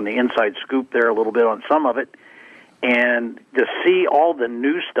on the inside scoop there a little bit on some of it. And to see all the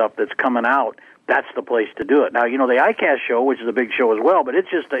new stuff that's coming out, that's the place to do it. Now, you know, the ICAST show, which is a big show as well, but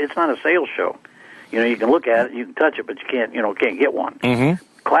it's not a sales show. You know, you can look at it, you can touch it, but you can't get one. Mm-hmm.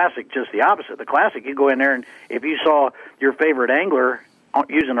 Classic, just the opposite. The Classic, you go in there, and if you saw your favorite angler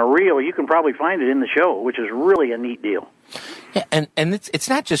using a reel, you can probably find it in the show, which is really a neat deal. Yeah, and it's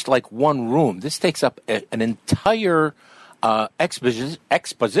not just like one room. This takes up an entire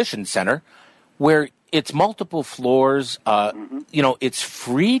exposition center where it's multiple floors. You know, it's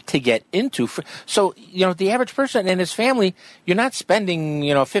free to get into. So, you know, the average person and his family, you're not spending,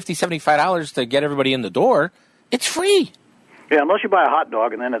 you know, $50, $75 to get everybody in the door. It's free. Yeah, unless you buy a hot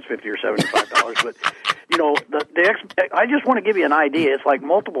dog, and then it's $50 or $75. But, you know, I just want to give you an idea. It's like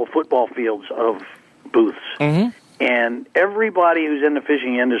multiple football fields of booths. Mm-hmm. And everybody who's in the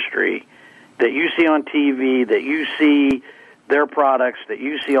fishing industry that you see on TV, that you see their products, that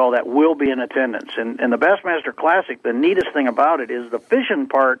you see all that, will be in attendance. And the Bassmaster Classic, the neatest thing about it is the fishing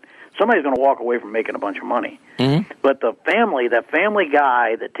part, somebody's going to walk away from making a bunch of money. Mm-hmm. But the family, that family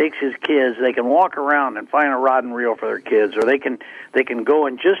guy that takes his kids, they can walk around and find a rod and reel for their kids, or they can go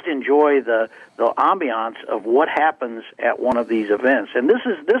and just enjoy the ambiance of what happens at one of these events. And this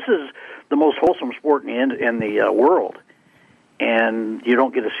is the most wholesome sport in the world. And you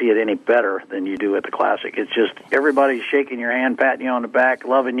don't get to see it any better than you do at the Classic. It's just everybody's shaking your hand, patting you on the back,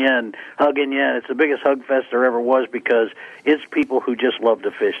 loving you and hugging you. And it's the biggest hug fest there ever was because it's people who just love to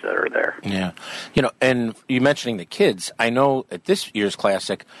fish that are there. Yeah. You know, and you mentioning the kids, I know at this year's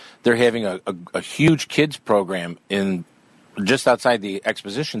Classic, they're having a huge kids program in just outside the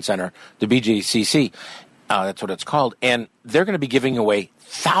Exposition Center, the BJCC. That's what it's called. And they're going to be giving away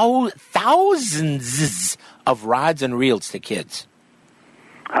thousands of rods and reels to kids.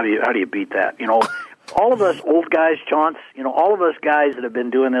 How do you beat that? You know, all of us old guys, Chauncey, you know, all of us guys that have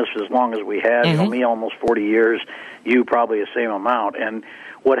been doing this as long as we have, you know, me almost 40 years, you probably the same amount. And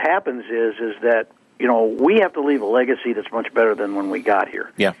what happens is that, you know, we have to leave a legacy that's much better than when we got here.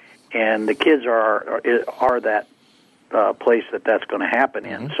 Yeah. And the kids are that place that's going to happen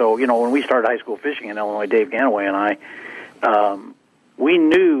in. So, you know, when we started high school fishing in Illinois, Dave Ganaway and I, we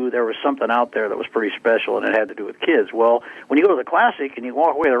knew there was something out there that was pretty special, and it had to do with kids. Well, when you go to the Classic and you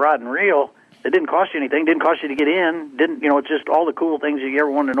walk away with a rod and reel, it didn't cost you anything, didn't cost you to get in, it's just all the cool things that you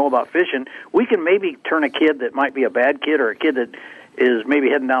ever wanted to know about fishing. We can maybe turn a kid that might be a bad kid or a kid that is maybe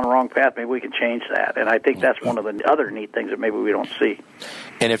heading down the wrong path, maybe we can change that. And I think that's one of the other neat things that maybe we don't see.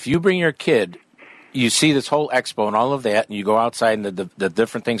 And if you bring your kid, you see this whole expo and all of that, and you go outside and the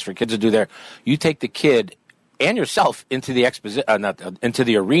different things for kids to do there, you take the kid and yourself into the into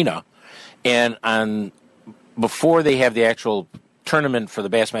the arena, and before they have the actual tournament for the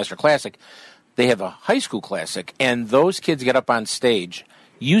Bassmaster Classic, they have a high school classic, and those kids get up on stage.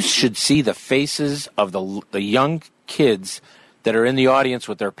 You should see the faces of the young kids that are in the audience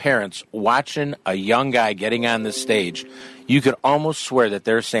with their parents watching a young guy getting on the stage. You could almost swear that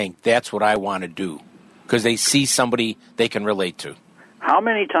they're saying, that's what I want to do, because they see somebody they can relate to. How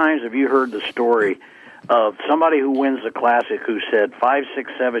many times have you heard the story of somebody who wins the Classic who said 5,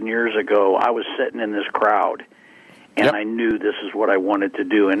 6, 7 years ago, I was sitting in this crowd, and I knew this is what I wanted to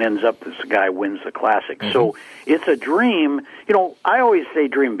do, and ends up this guy wins the Classic. Mm-hmm. So it's a dream. You know, I always say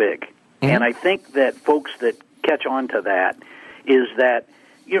dream big, and I think that folks that catch on to that is that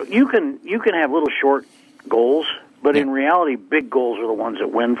you can have little short goals, but in reality, big goals are the ones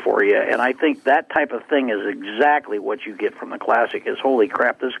that win for you. And I think that type of thing is exactly what you get from the Classic. Is holy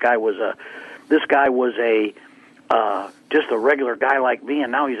crap, this guy was just a regular guy like me,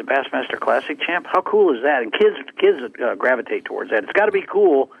 and now he's a Bassmaster Classic champ. How cool is that? And kids gravitate towards that. It's got to be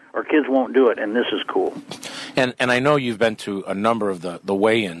cool, or kids won't do it. And this is cool. And I know you've been to a number of the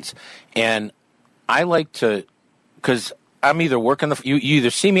weigh-ins, and I like to, because I'm either working you either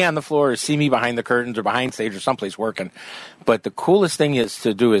see me on the floor or see me behind the curtains or behind stage or someplace working. But the coolest thing is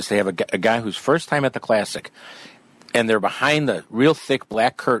to have a guy who's first time at the Classic, and they're behind the real thick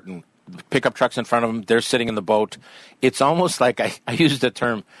black curtain, pickup trucks in front of them, they're sitting in the boat. It's almost like, I use the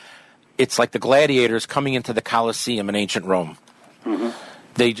term, it's like the gladiators coming into the Colosseum in ancient Rome. Mm-hmm.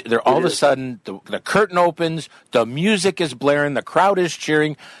 They're all of a sudden, the curtain opens, the music is blaring, the crowd is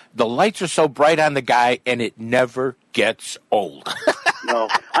cheering, the lights are so bright on the guy, and it never gets old. No,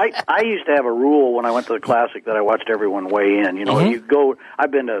 I used to have a rule when I went to the Classic that I watched everyone weigh in. You know, you go.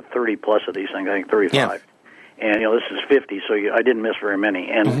 I've been to 30 plus of these things. I think 35, and this is 50, so I didn't miss very many.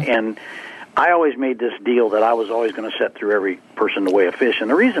 And I always made this deal that I was always going to set through every person to weigh a fish. And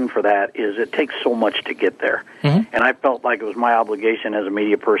the reason for that is it takes so much to get there. And I felt like it was my obligation as a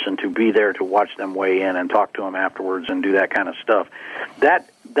media person to be there to watch them weigh in and talk to them afterwards and do that kind of stuff.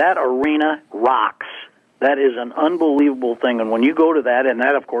 That arena rocks. That is an unbelievable thing. And when you go to that, and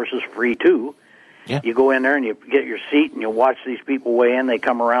that, of course, is free, too, you go in there and you get your seat and you watch these people weigh in. They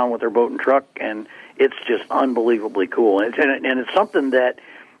come around with their boat and truck, and it's just unbelievably cool. And it's something that,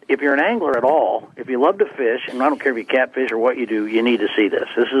 if you're an angler at all, if you love to fish, and I don't care if you catfish or what you do, you need to see this.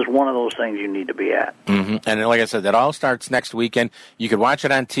 This is one of those things you need to be at. And like I said, that all starts next weekend. You could watch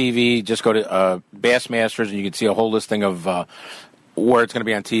it on TV. Just go to Bassmasters, and you can see a whole listing of where it's going to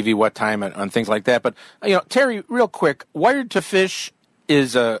be on TV, what time, and things like that. But, Terry, real quick, Wired to Fish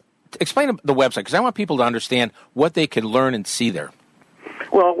is explain the website, because I want people to understand what they can learn and see there.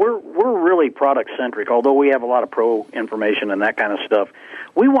 Well, we're really product-centric, although we have a lot of pro information and that kind of stuff.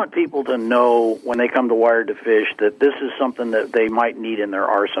 We want people to know when they come to Wired to Fish that this is something that they might need in their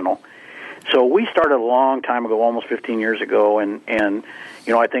arsenal. So we started a long time ago, almost 15 years ago, and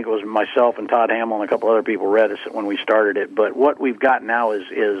I think it was myself and Todd Hamill and a couple other people read us when we started it. But what we've got now is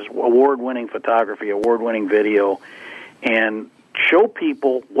award-winning photography, award-winning video, and show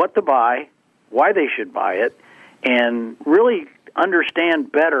people what to buy, why they should buy it, and really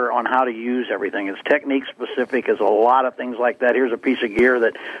understand better on how to use everything. It's technique specific. It's a lot of things like that. Here's a piece of gear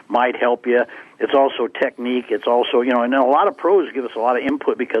that might help you. It's also technique. It's also, and a lot of pros give us a lot of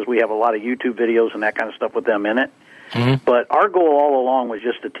input because we have a lot of YouTube videos and that kind of stuff with them in it. But our goal all along was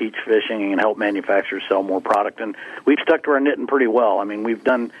just to teach fishing and help manufacturers sell more product. And we've stuck to our knitting pretty well. I mean, we've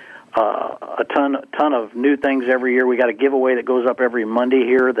done a ton of new things every year. We got a giveaway that goes up every Monday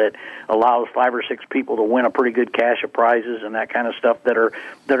here that allows 5 or 6 people to win a pretty good cache of prizes and that kind of stuff that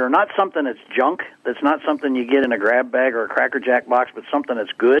are not something that's junk, that's not something you get in a grab bag or a Cracker Jack box, but something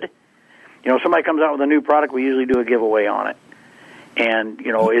that's good. Somebody comes out with a new product, we usually do a giveaway on it. And,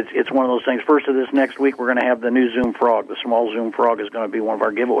 it's one of those things. First of this next week, we're going to have the new Zoom Frog. The small Zoom Frog is going to be one of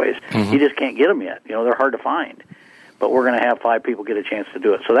our giveaways. You just can't get them yet. They're hard to find. But we're going to have 5 people get a chance to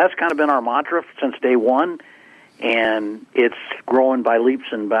do it. So that's kind of been our mantra since day one, and it's growing by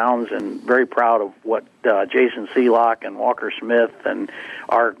leaps and bounds, and very proud of what Jason Seelock and Walker Smith and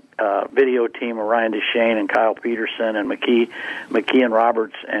our video team of Ryan DeShane and Kyle Peterson and McKee and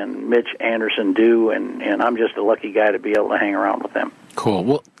Roberts and Mitch Anderson do, and I'm just a lucky guy to be able to hang around with them. Cool.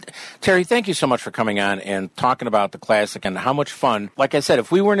 Well, Terry, thank you so much for coming on and talking about the Classic and how much fun. Like I said,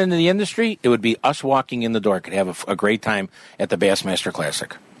 if we weren't in the industry, it would be us walking in the door. Could have a great time at the Bassmaster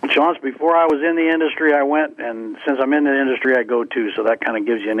Classic. Chance, before I was in the industry, I went, and since I'm in the industry, I go too, so that kind of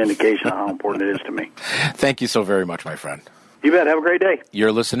gives you an indication of how important it is to me. Thank you so very much, my friend. You bet. Have a great day.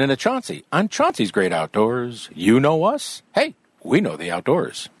 You're listening to Chauncey on Chauncey's Great Outdoors. You know us. Hey, we know the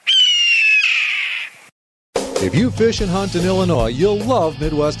outdoors. If you fish and hunt in Illinois, you'll love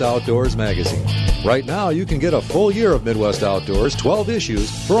Midwest Outdoors magazine. Right now, you can get a full year of Midwest Outdoors, 12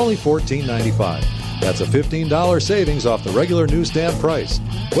 issues, for only $14.95. That's a $15 savings off the regular newsstand price.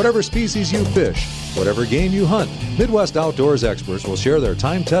 Whatever species you fish, whatever game you hunt, Midwest Outdoors experts will share their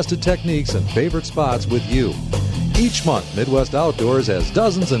time-tested techniques and favorite spots with you. Each month, Midwest Outdoors has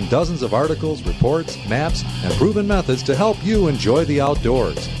dozens and dozens of articles, reports, maps, and proven methods to help you enjoy the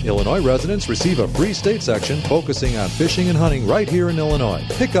outdoors. Illinois residents receive a free state section focusing on fishing and hunting right here in Illinois.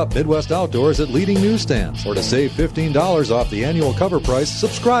 Pick up Midwest Outdoors at leading newsstands, or to save $15 off the annual cover price,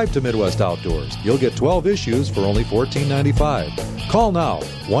 subscribe to Midwest Outdoors. You'll get 12 issues for only $14.95. Call now,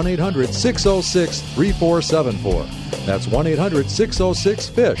 1-800-606-3474. That's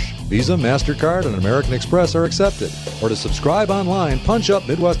 1-800-606-FISH. Visa, MasterCard, and American Express are accepted. Or to subscribe online, punch up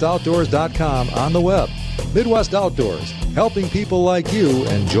MidwestOutdoors.com on the web. Midwest Outdoors, helping people like you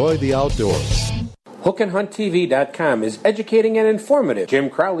enjoy the outdoors. HookandHuntTV.com is educating and informative.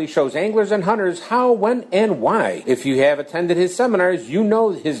 Jim Crowley shows anglers and hunters how, when, and why. If you have attended his seminars, you know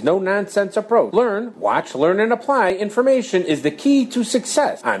his no-nonsense approach. Learn, watch, learn, and apply. Information is the key to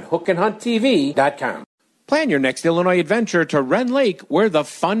success on HookandHuntTV.com. Plan your next Illinois adventure to Wren Lake, where the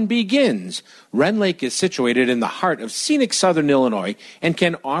fun begins. Wren Lake is situated in the heart of scenic southern Illinois and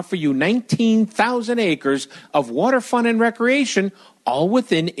can offer you 19,000 acres of water fun and recreation, all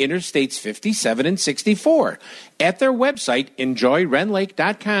within Interstates 57 and 64. At their website,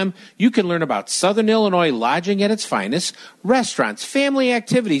 enjoywrenlake.com, you can learn about Southern Illinois lodging at its finest, restaurants, family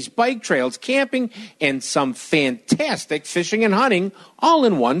activities, bike trails, camping, and some fantastic fishing and hunting, all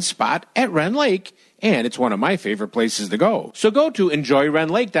in one spot at Wren Lake. And it's one of my favorite places to go. So go to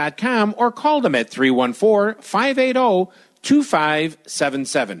enjoywrenlake.com or call them at 314-580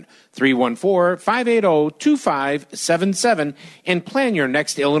 314-580-2577. 314-580-2577. And plan your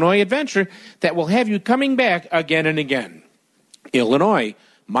next Illinois adventure that will have you coming back again and again. Illinois,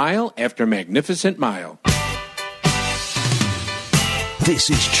 mile after magnificent mile.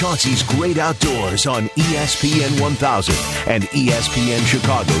 This is Chauncey's Great Outdoors on ESPN 1000 and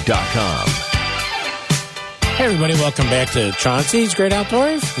ESPNChicago.com. Hey, everybody. Welcome back to Chauncey's Great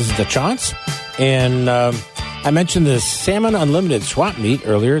Outdoors. This is the Chaunce. And I mentioned the Salmon Unlimited Swap Meet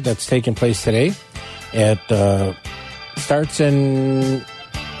earlier that's taking place today. It starts in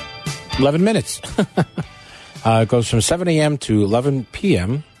 11 minutes. It goes from 7 a.m. to 11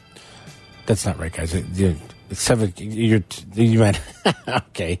 p.m. That's not right, guys. It's 7. You meant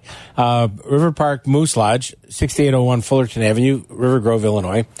okay. River Park Moose Lodge, 6801 Fullerton Avenue, River Grove,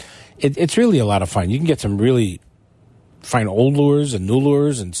 Illinois. It's really a lot of fun. You can get some really fine old lures and new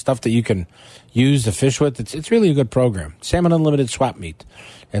lures and stuff that you can use to fish with. It's really a good program. Salmon Unlimited Swap Meet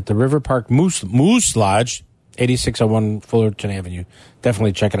at the River Park Moose Lodge, 8601 Fullerton Avenue.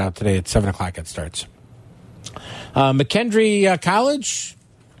 Definitely check it out today at 7 o'clock. It starts. McKendree College.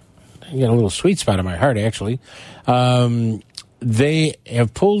 I got a little sweet spot in my heart, actually. They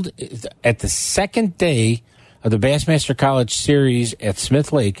have pulled at the second day of the Bassmaster College Series at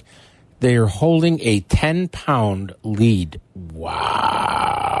Smith Lake. They are holding a 10-pound lead.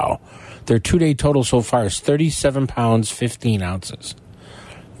 Wow. Their 2-day total so far is 37 pounds, 15 ounces.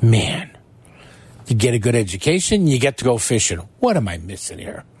 Man, you get a good education, you get to go fishing. What am I missing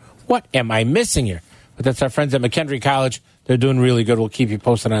here? What am I missing here? But that's our friends at McKendree College. They're doing really good. We'll keep you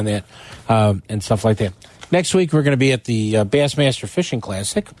posted on that and stuff like that. Next week, we're going to be at the Bassmaster Fishing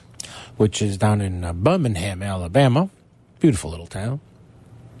Classic, which is down in Birmingham, Alabama. Beautiful little town.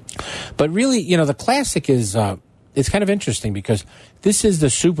 But really, the Classic is it's kind of interesting because this is the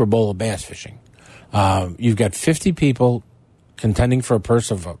Super Bowl of bass fishing. You've got 50 people contending for a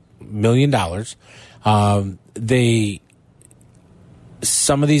purse of $1 million.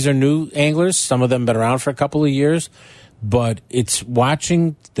 Some of these are new anglers. Some of them have been around for a couple of years. But it's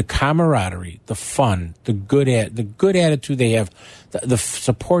watching the camaraderie, the fun, the good attitude they have, the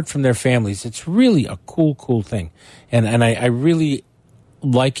support from their families. It's really a cool thing. And I really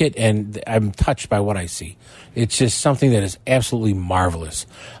like it, and I'm touched by what I see. It's just something that is absolutely marvelous.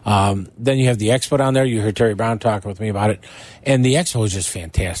 Then you have the expo down there. You heard Terry Brown talking with me about it. And the expo is just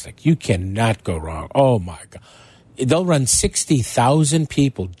fantastic. You cannot go wrong. Oh, my God. They'll run 60,000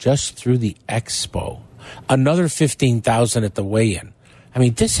 people just through the expo. Another 15,000 at the weigh-in. I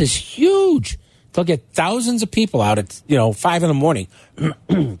mean, this is huge. They'll get thousands of people out at 5 in the morning.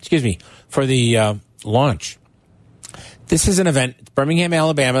 Excuse me, for the launch. This is an event. It's Birmingham,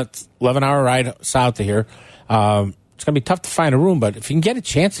 Alabama. It's 11-hour ride south of here. It's going to be tough to find a room, but if you can get a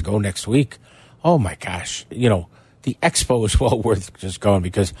chance to go next week, oh my gosh, the expo is well worth just going,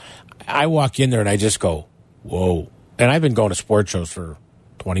 because I walk in there and I just go, whoa. And I've been going to sports shows for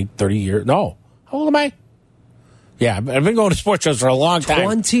 20, 30 years. No. How old am I? Yeah, I've been going to sports shows for a long time.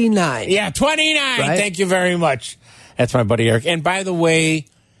 29. Yeah, 29. Right? Thank you very much. That's my buddy Eric. And by the way,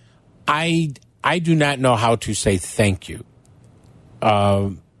 I do not know how to say thank you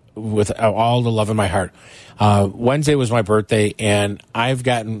with all the love in my heart. Wednesday was my birthday, and I've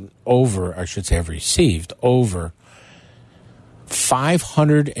received over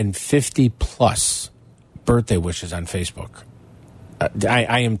 550 plus birthday wishes on Facebook.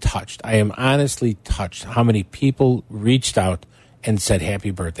 I am touched. I am honestly touched how many people reached out and said,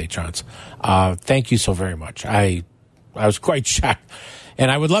 happy birthday, Chance. Thank you so very much. I was quite shocked. And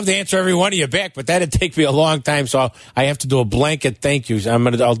I would love to answer every one of you back, but that'd take me a long time, so I have to do a blanket thank you.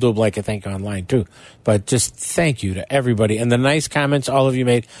 I'll do a blanket thank you online, too. But just thank you to everybody. And the nice comments all of you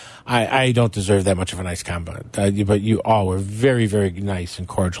made, I don't deserve that much of a nice comment. But you all were very, very nice and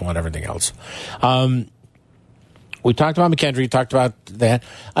cordial and everything else. We talked about McKendree, talked about that.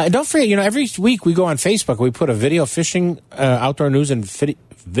 Don't forget, every week we go on Facebook, we put a video fishing, outdoor news and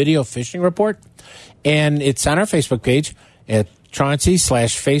video fishing report. And it's on our Facebook page at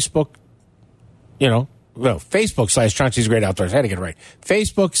Chauncey/Facebook, Facebook/Chauncey's Great Outdoors. I had to get it right.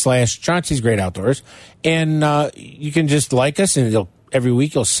 Facebook/Chauncey's Great Outdoors. And you can just like us, and every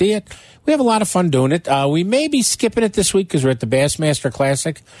week you'll see it. We have a lot of fun doing it. We may be skipping it this week because we're at the Bassmaster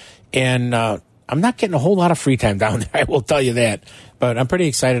Classic. And I'm not getting a whole lot of free time down there, I will tell you that. But I'm pretty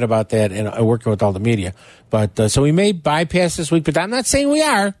excited about that, and working with all the media. But so we may bypass this week, but I'm not saying we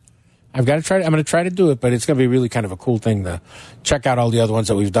are. I'm going to try to do it, but it's going to be really kind of a cool thing to check out all the other ones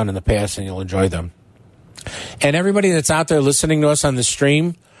that we've done in the past, and you'll enjoy them. And everybody that's out there listening to us on the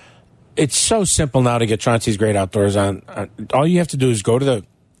stream, it's so simple now to get Chauncey's Great Outdoors on. All you have to do is go to the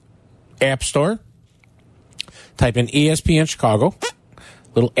App Store, Type in ESPN Chicago.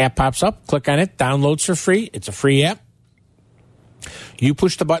 Little app pops up. Click on it. Downloads for free. It's a free app. You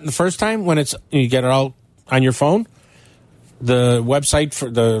push the button the first time when you get it all on your phone. The site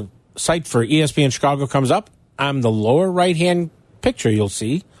for ESPN Chicago comes up. On the lower right-hand picture, you'll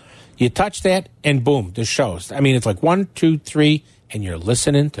see. You touch that, and boom, the shows. I mean, it's like 1, 2, 3, and you're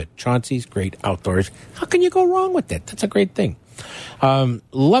listening to Chauncey's Great Outdoors. How can you go wrong with that? That's a great thing.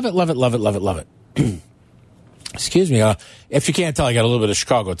 Love it, love it, love it, love it, love it. Excuse me. If you can't tell, I got a little bit of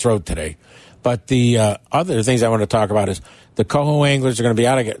Chicago throat today. But the other things I want to talk about is the coho anglers are going to be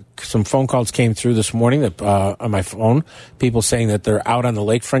out. I get some phone calls came through this morning on my phone. People saying that they're out on the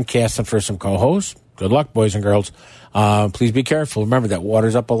lakefront casting for some cohos. Good luck, boys and girls. Please be careful. Remember that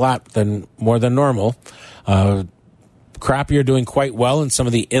water's up a lot more than normal. Crappie are doing quite well in some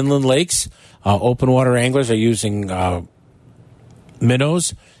of the inland lakes. Open water anglers are using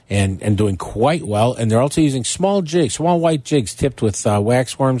minnows and doing quite well. And they're also using small white jigs tipped with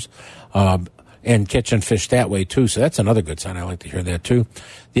waxworms and catching fish that way, too. So that's another good sign. I like to hear that, too.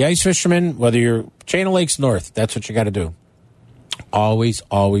 The ice fishermen, whether you're Chain of Lakes North, that's what you got to do. Always,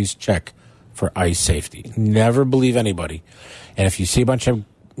 always check for ice safety. Never believe anybody. And if you see a bunch of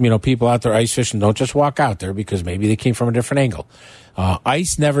people out there ice fishing, don't just walk out there because maybe they came from a different angle.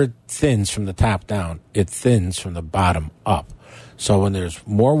 Ice never thins from the top down. It thins from the bottom up. So when there's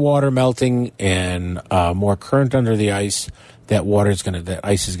more water melting and more current under the ice, that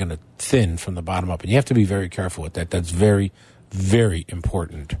ice is gonna thin from the bottom up, and you have to be very careful with that. That's very, very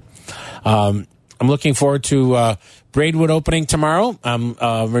important. I'm looking forward to Braidwood opening tomorrow.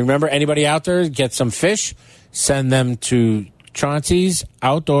 Remember, anybody out there, get some fish, send them to Chauncey's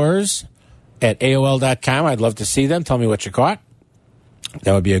Outdoors at AOL.com. I'd love to see them. Tell me what you caught.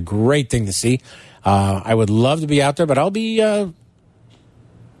 That would be a great thing to see. I would love to be out there, but I'll be, I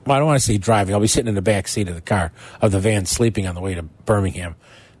don't want to say driving. I'll be sitting in the back seat of the van, sleeping on the way to Birmingham.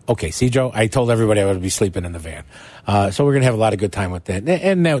 Okay, see, Joe, I told everybody I would be sleeping in the van. So we're going to have a lot of good time with that.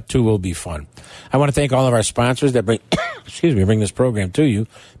 And that, too, will be fun. I want to thank all of our sponsors that bring this program to you.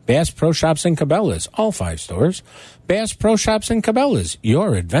 Bass Pro Shops and Cabela's, all 5 stores. Bass Pro Shops and Cabela's,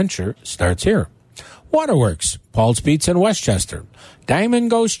 your adventure starts here. Waterworks, Paul's Pizza in Westchester.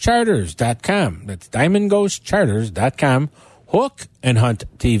 DiamondGhostCharters.com. That's DiamondGhostCharters.com.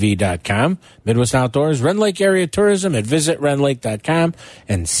 HookandHuntTV.com. Midwest Outdoors, Rend Lake Area Tourism at VisitRendLake.com.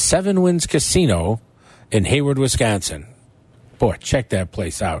 And Seven Winds Casino in Hayward, Wisconsin. Boy, check that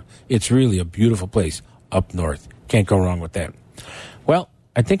place out. It's really a beautiful place up north. Can't go wrong with that. Well,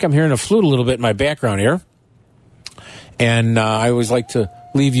 I think I'm hearing a flute a little bit in my background here. And I always like to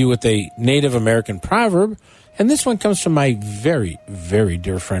leave you with a Native American proverb. And this one comes from my very, very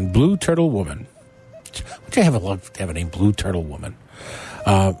dear friend, Blue Turtle Woman. Would you love to have a name, Blue Turtle Woman?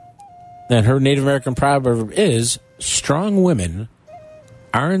 And her Native American proverb is, strong women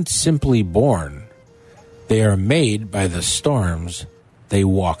aren't simply born. They are made by the storms they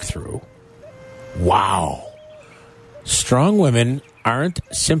walk through. Wow. Strong women aren't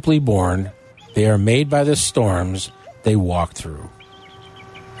simply born. They are made by the storms they walk through.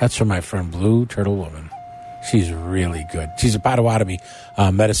 That's from my friend Blue Turtle Woman. She's really good. She's a Potawatomi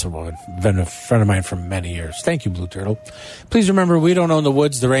medicine woman. Been a friend of mine for many years. Thank you, Blue Turtle. Please remember, we don't own the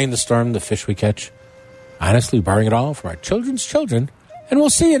woods, the rain, the storm, the fish we catch. Honestly, barring it all, from our children's children. And we'll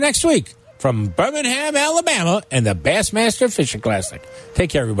see you next week from Birmingham, Alabama, and the Bassmaster Fishing Classic.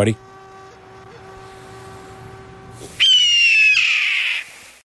 Take care, everybody.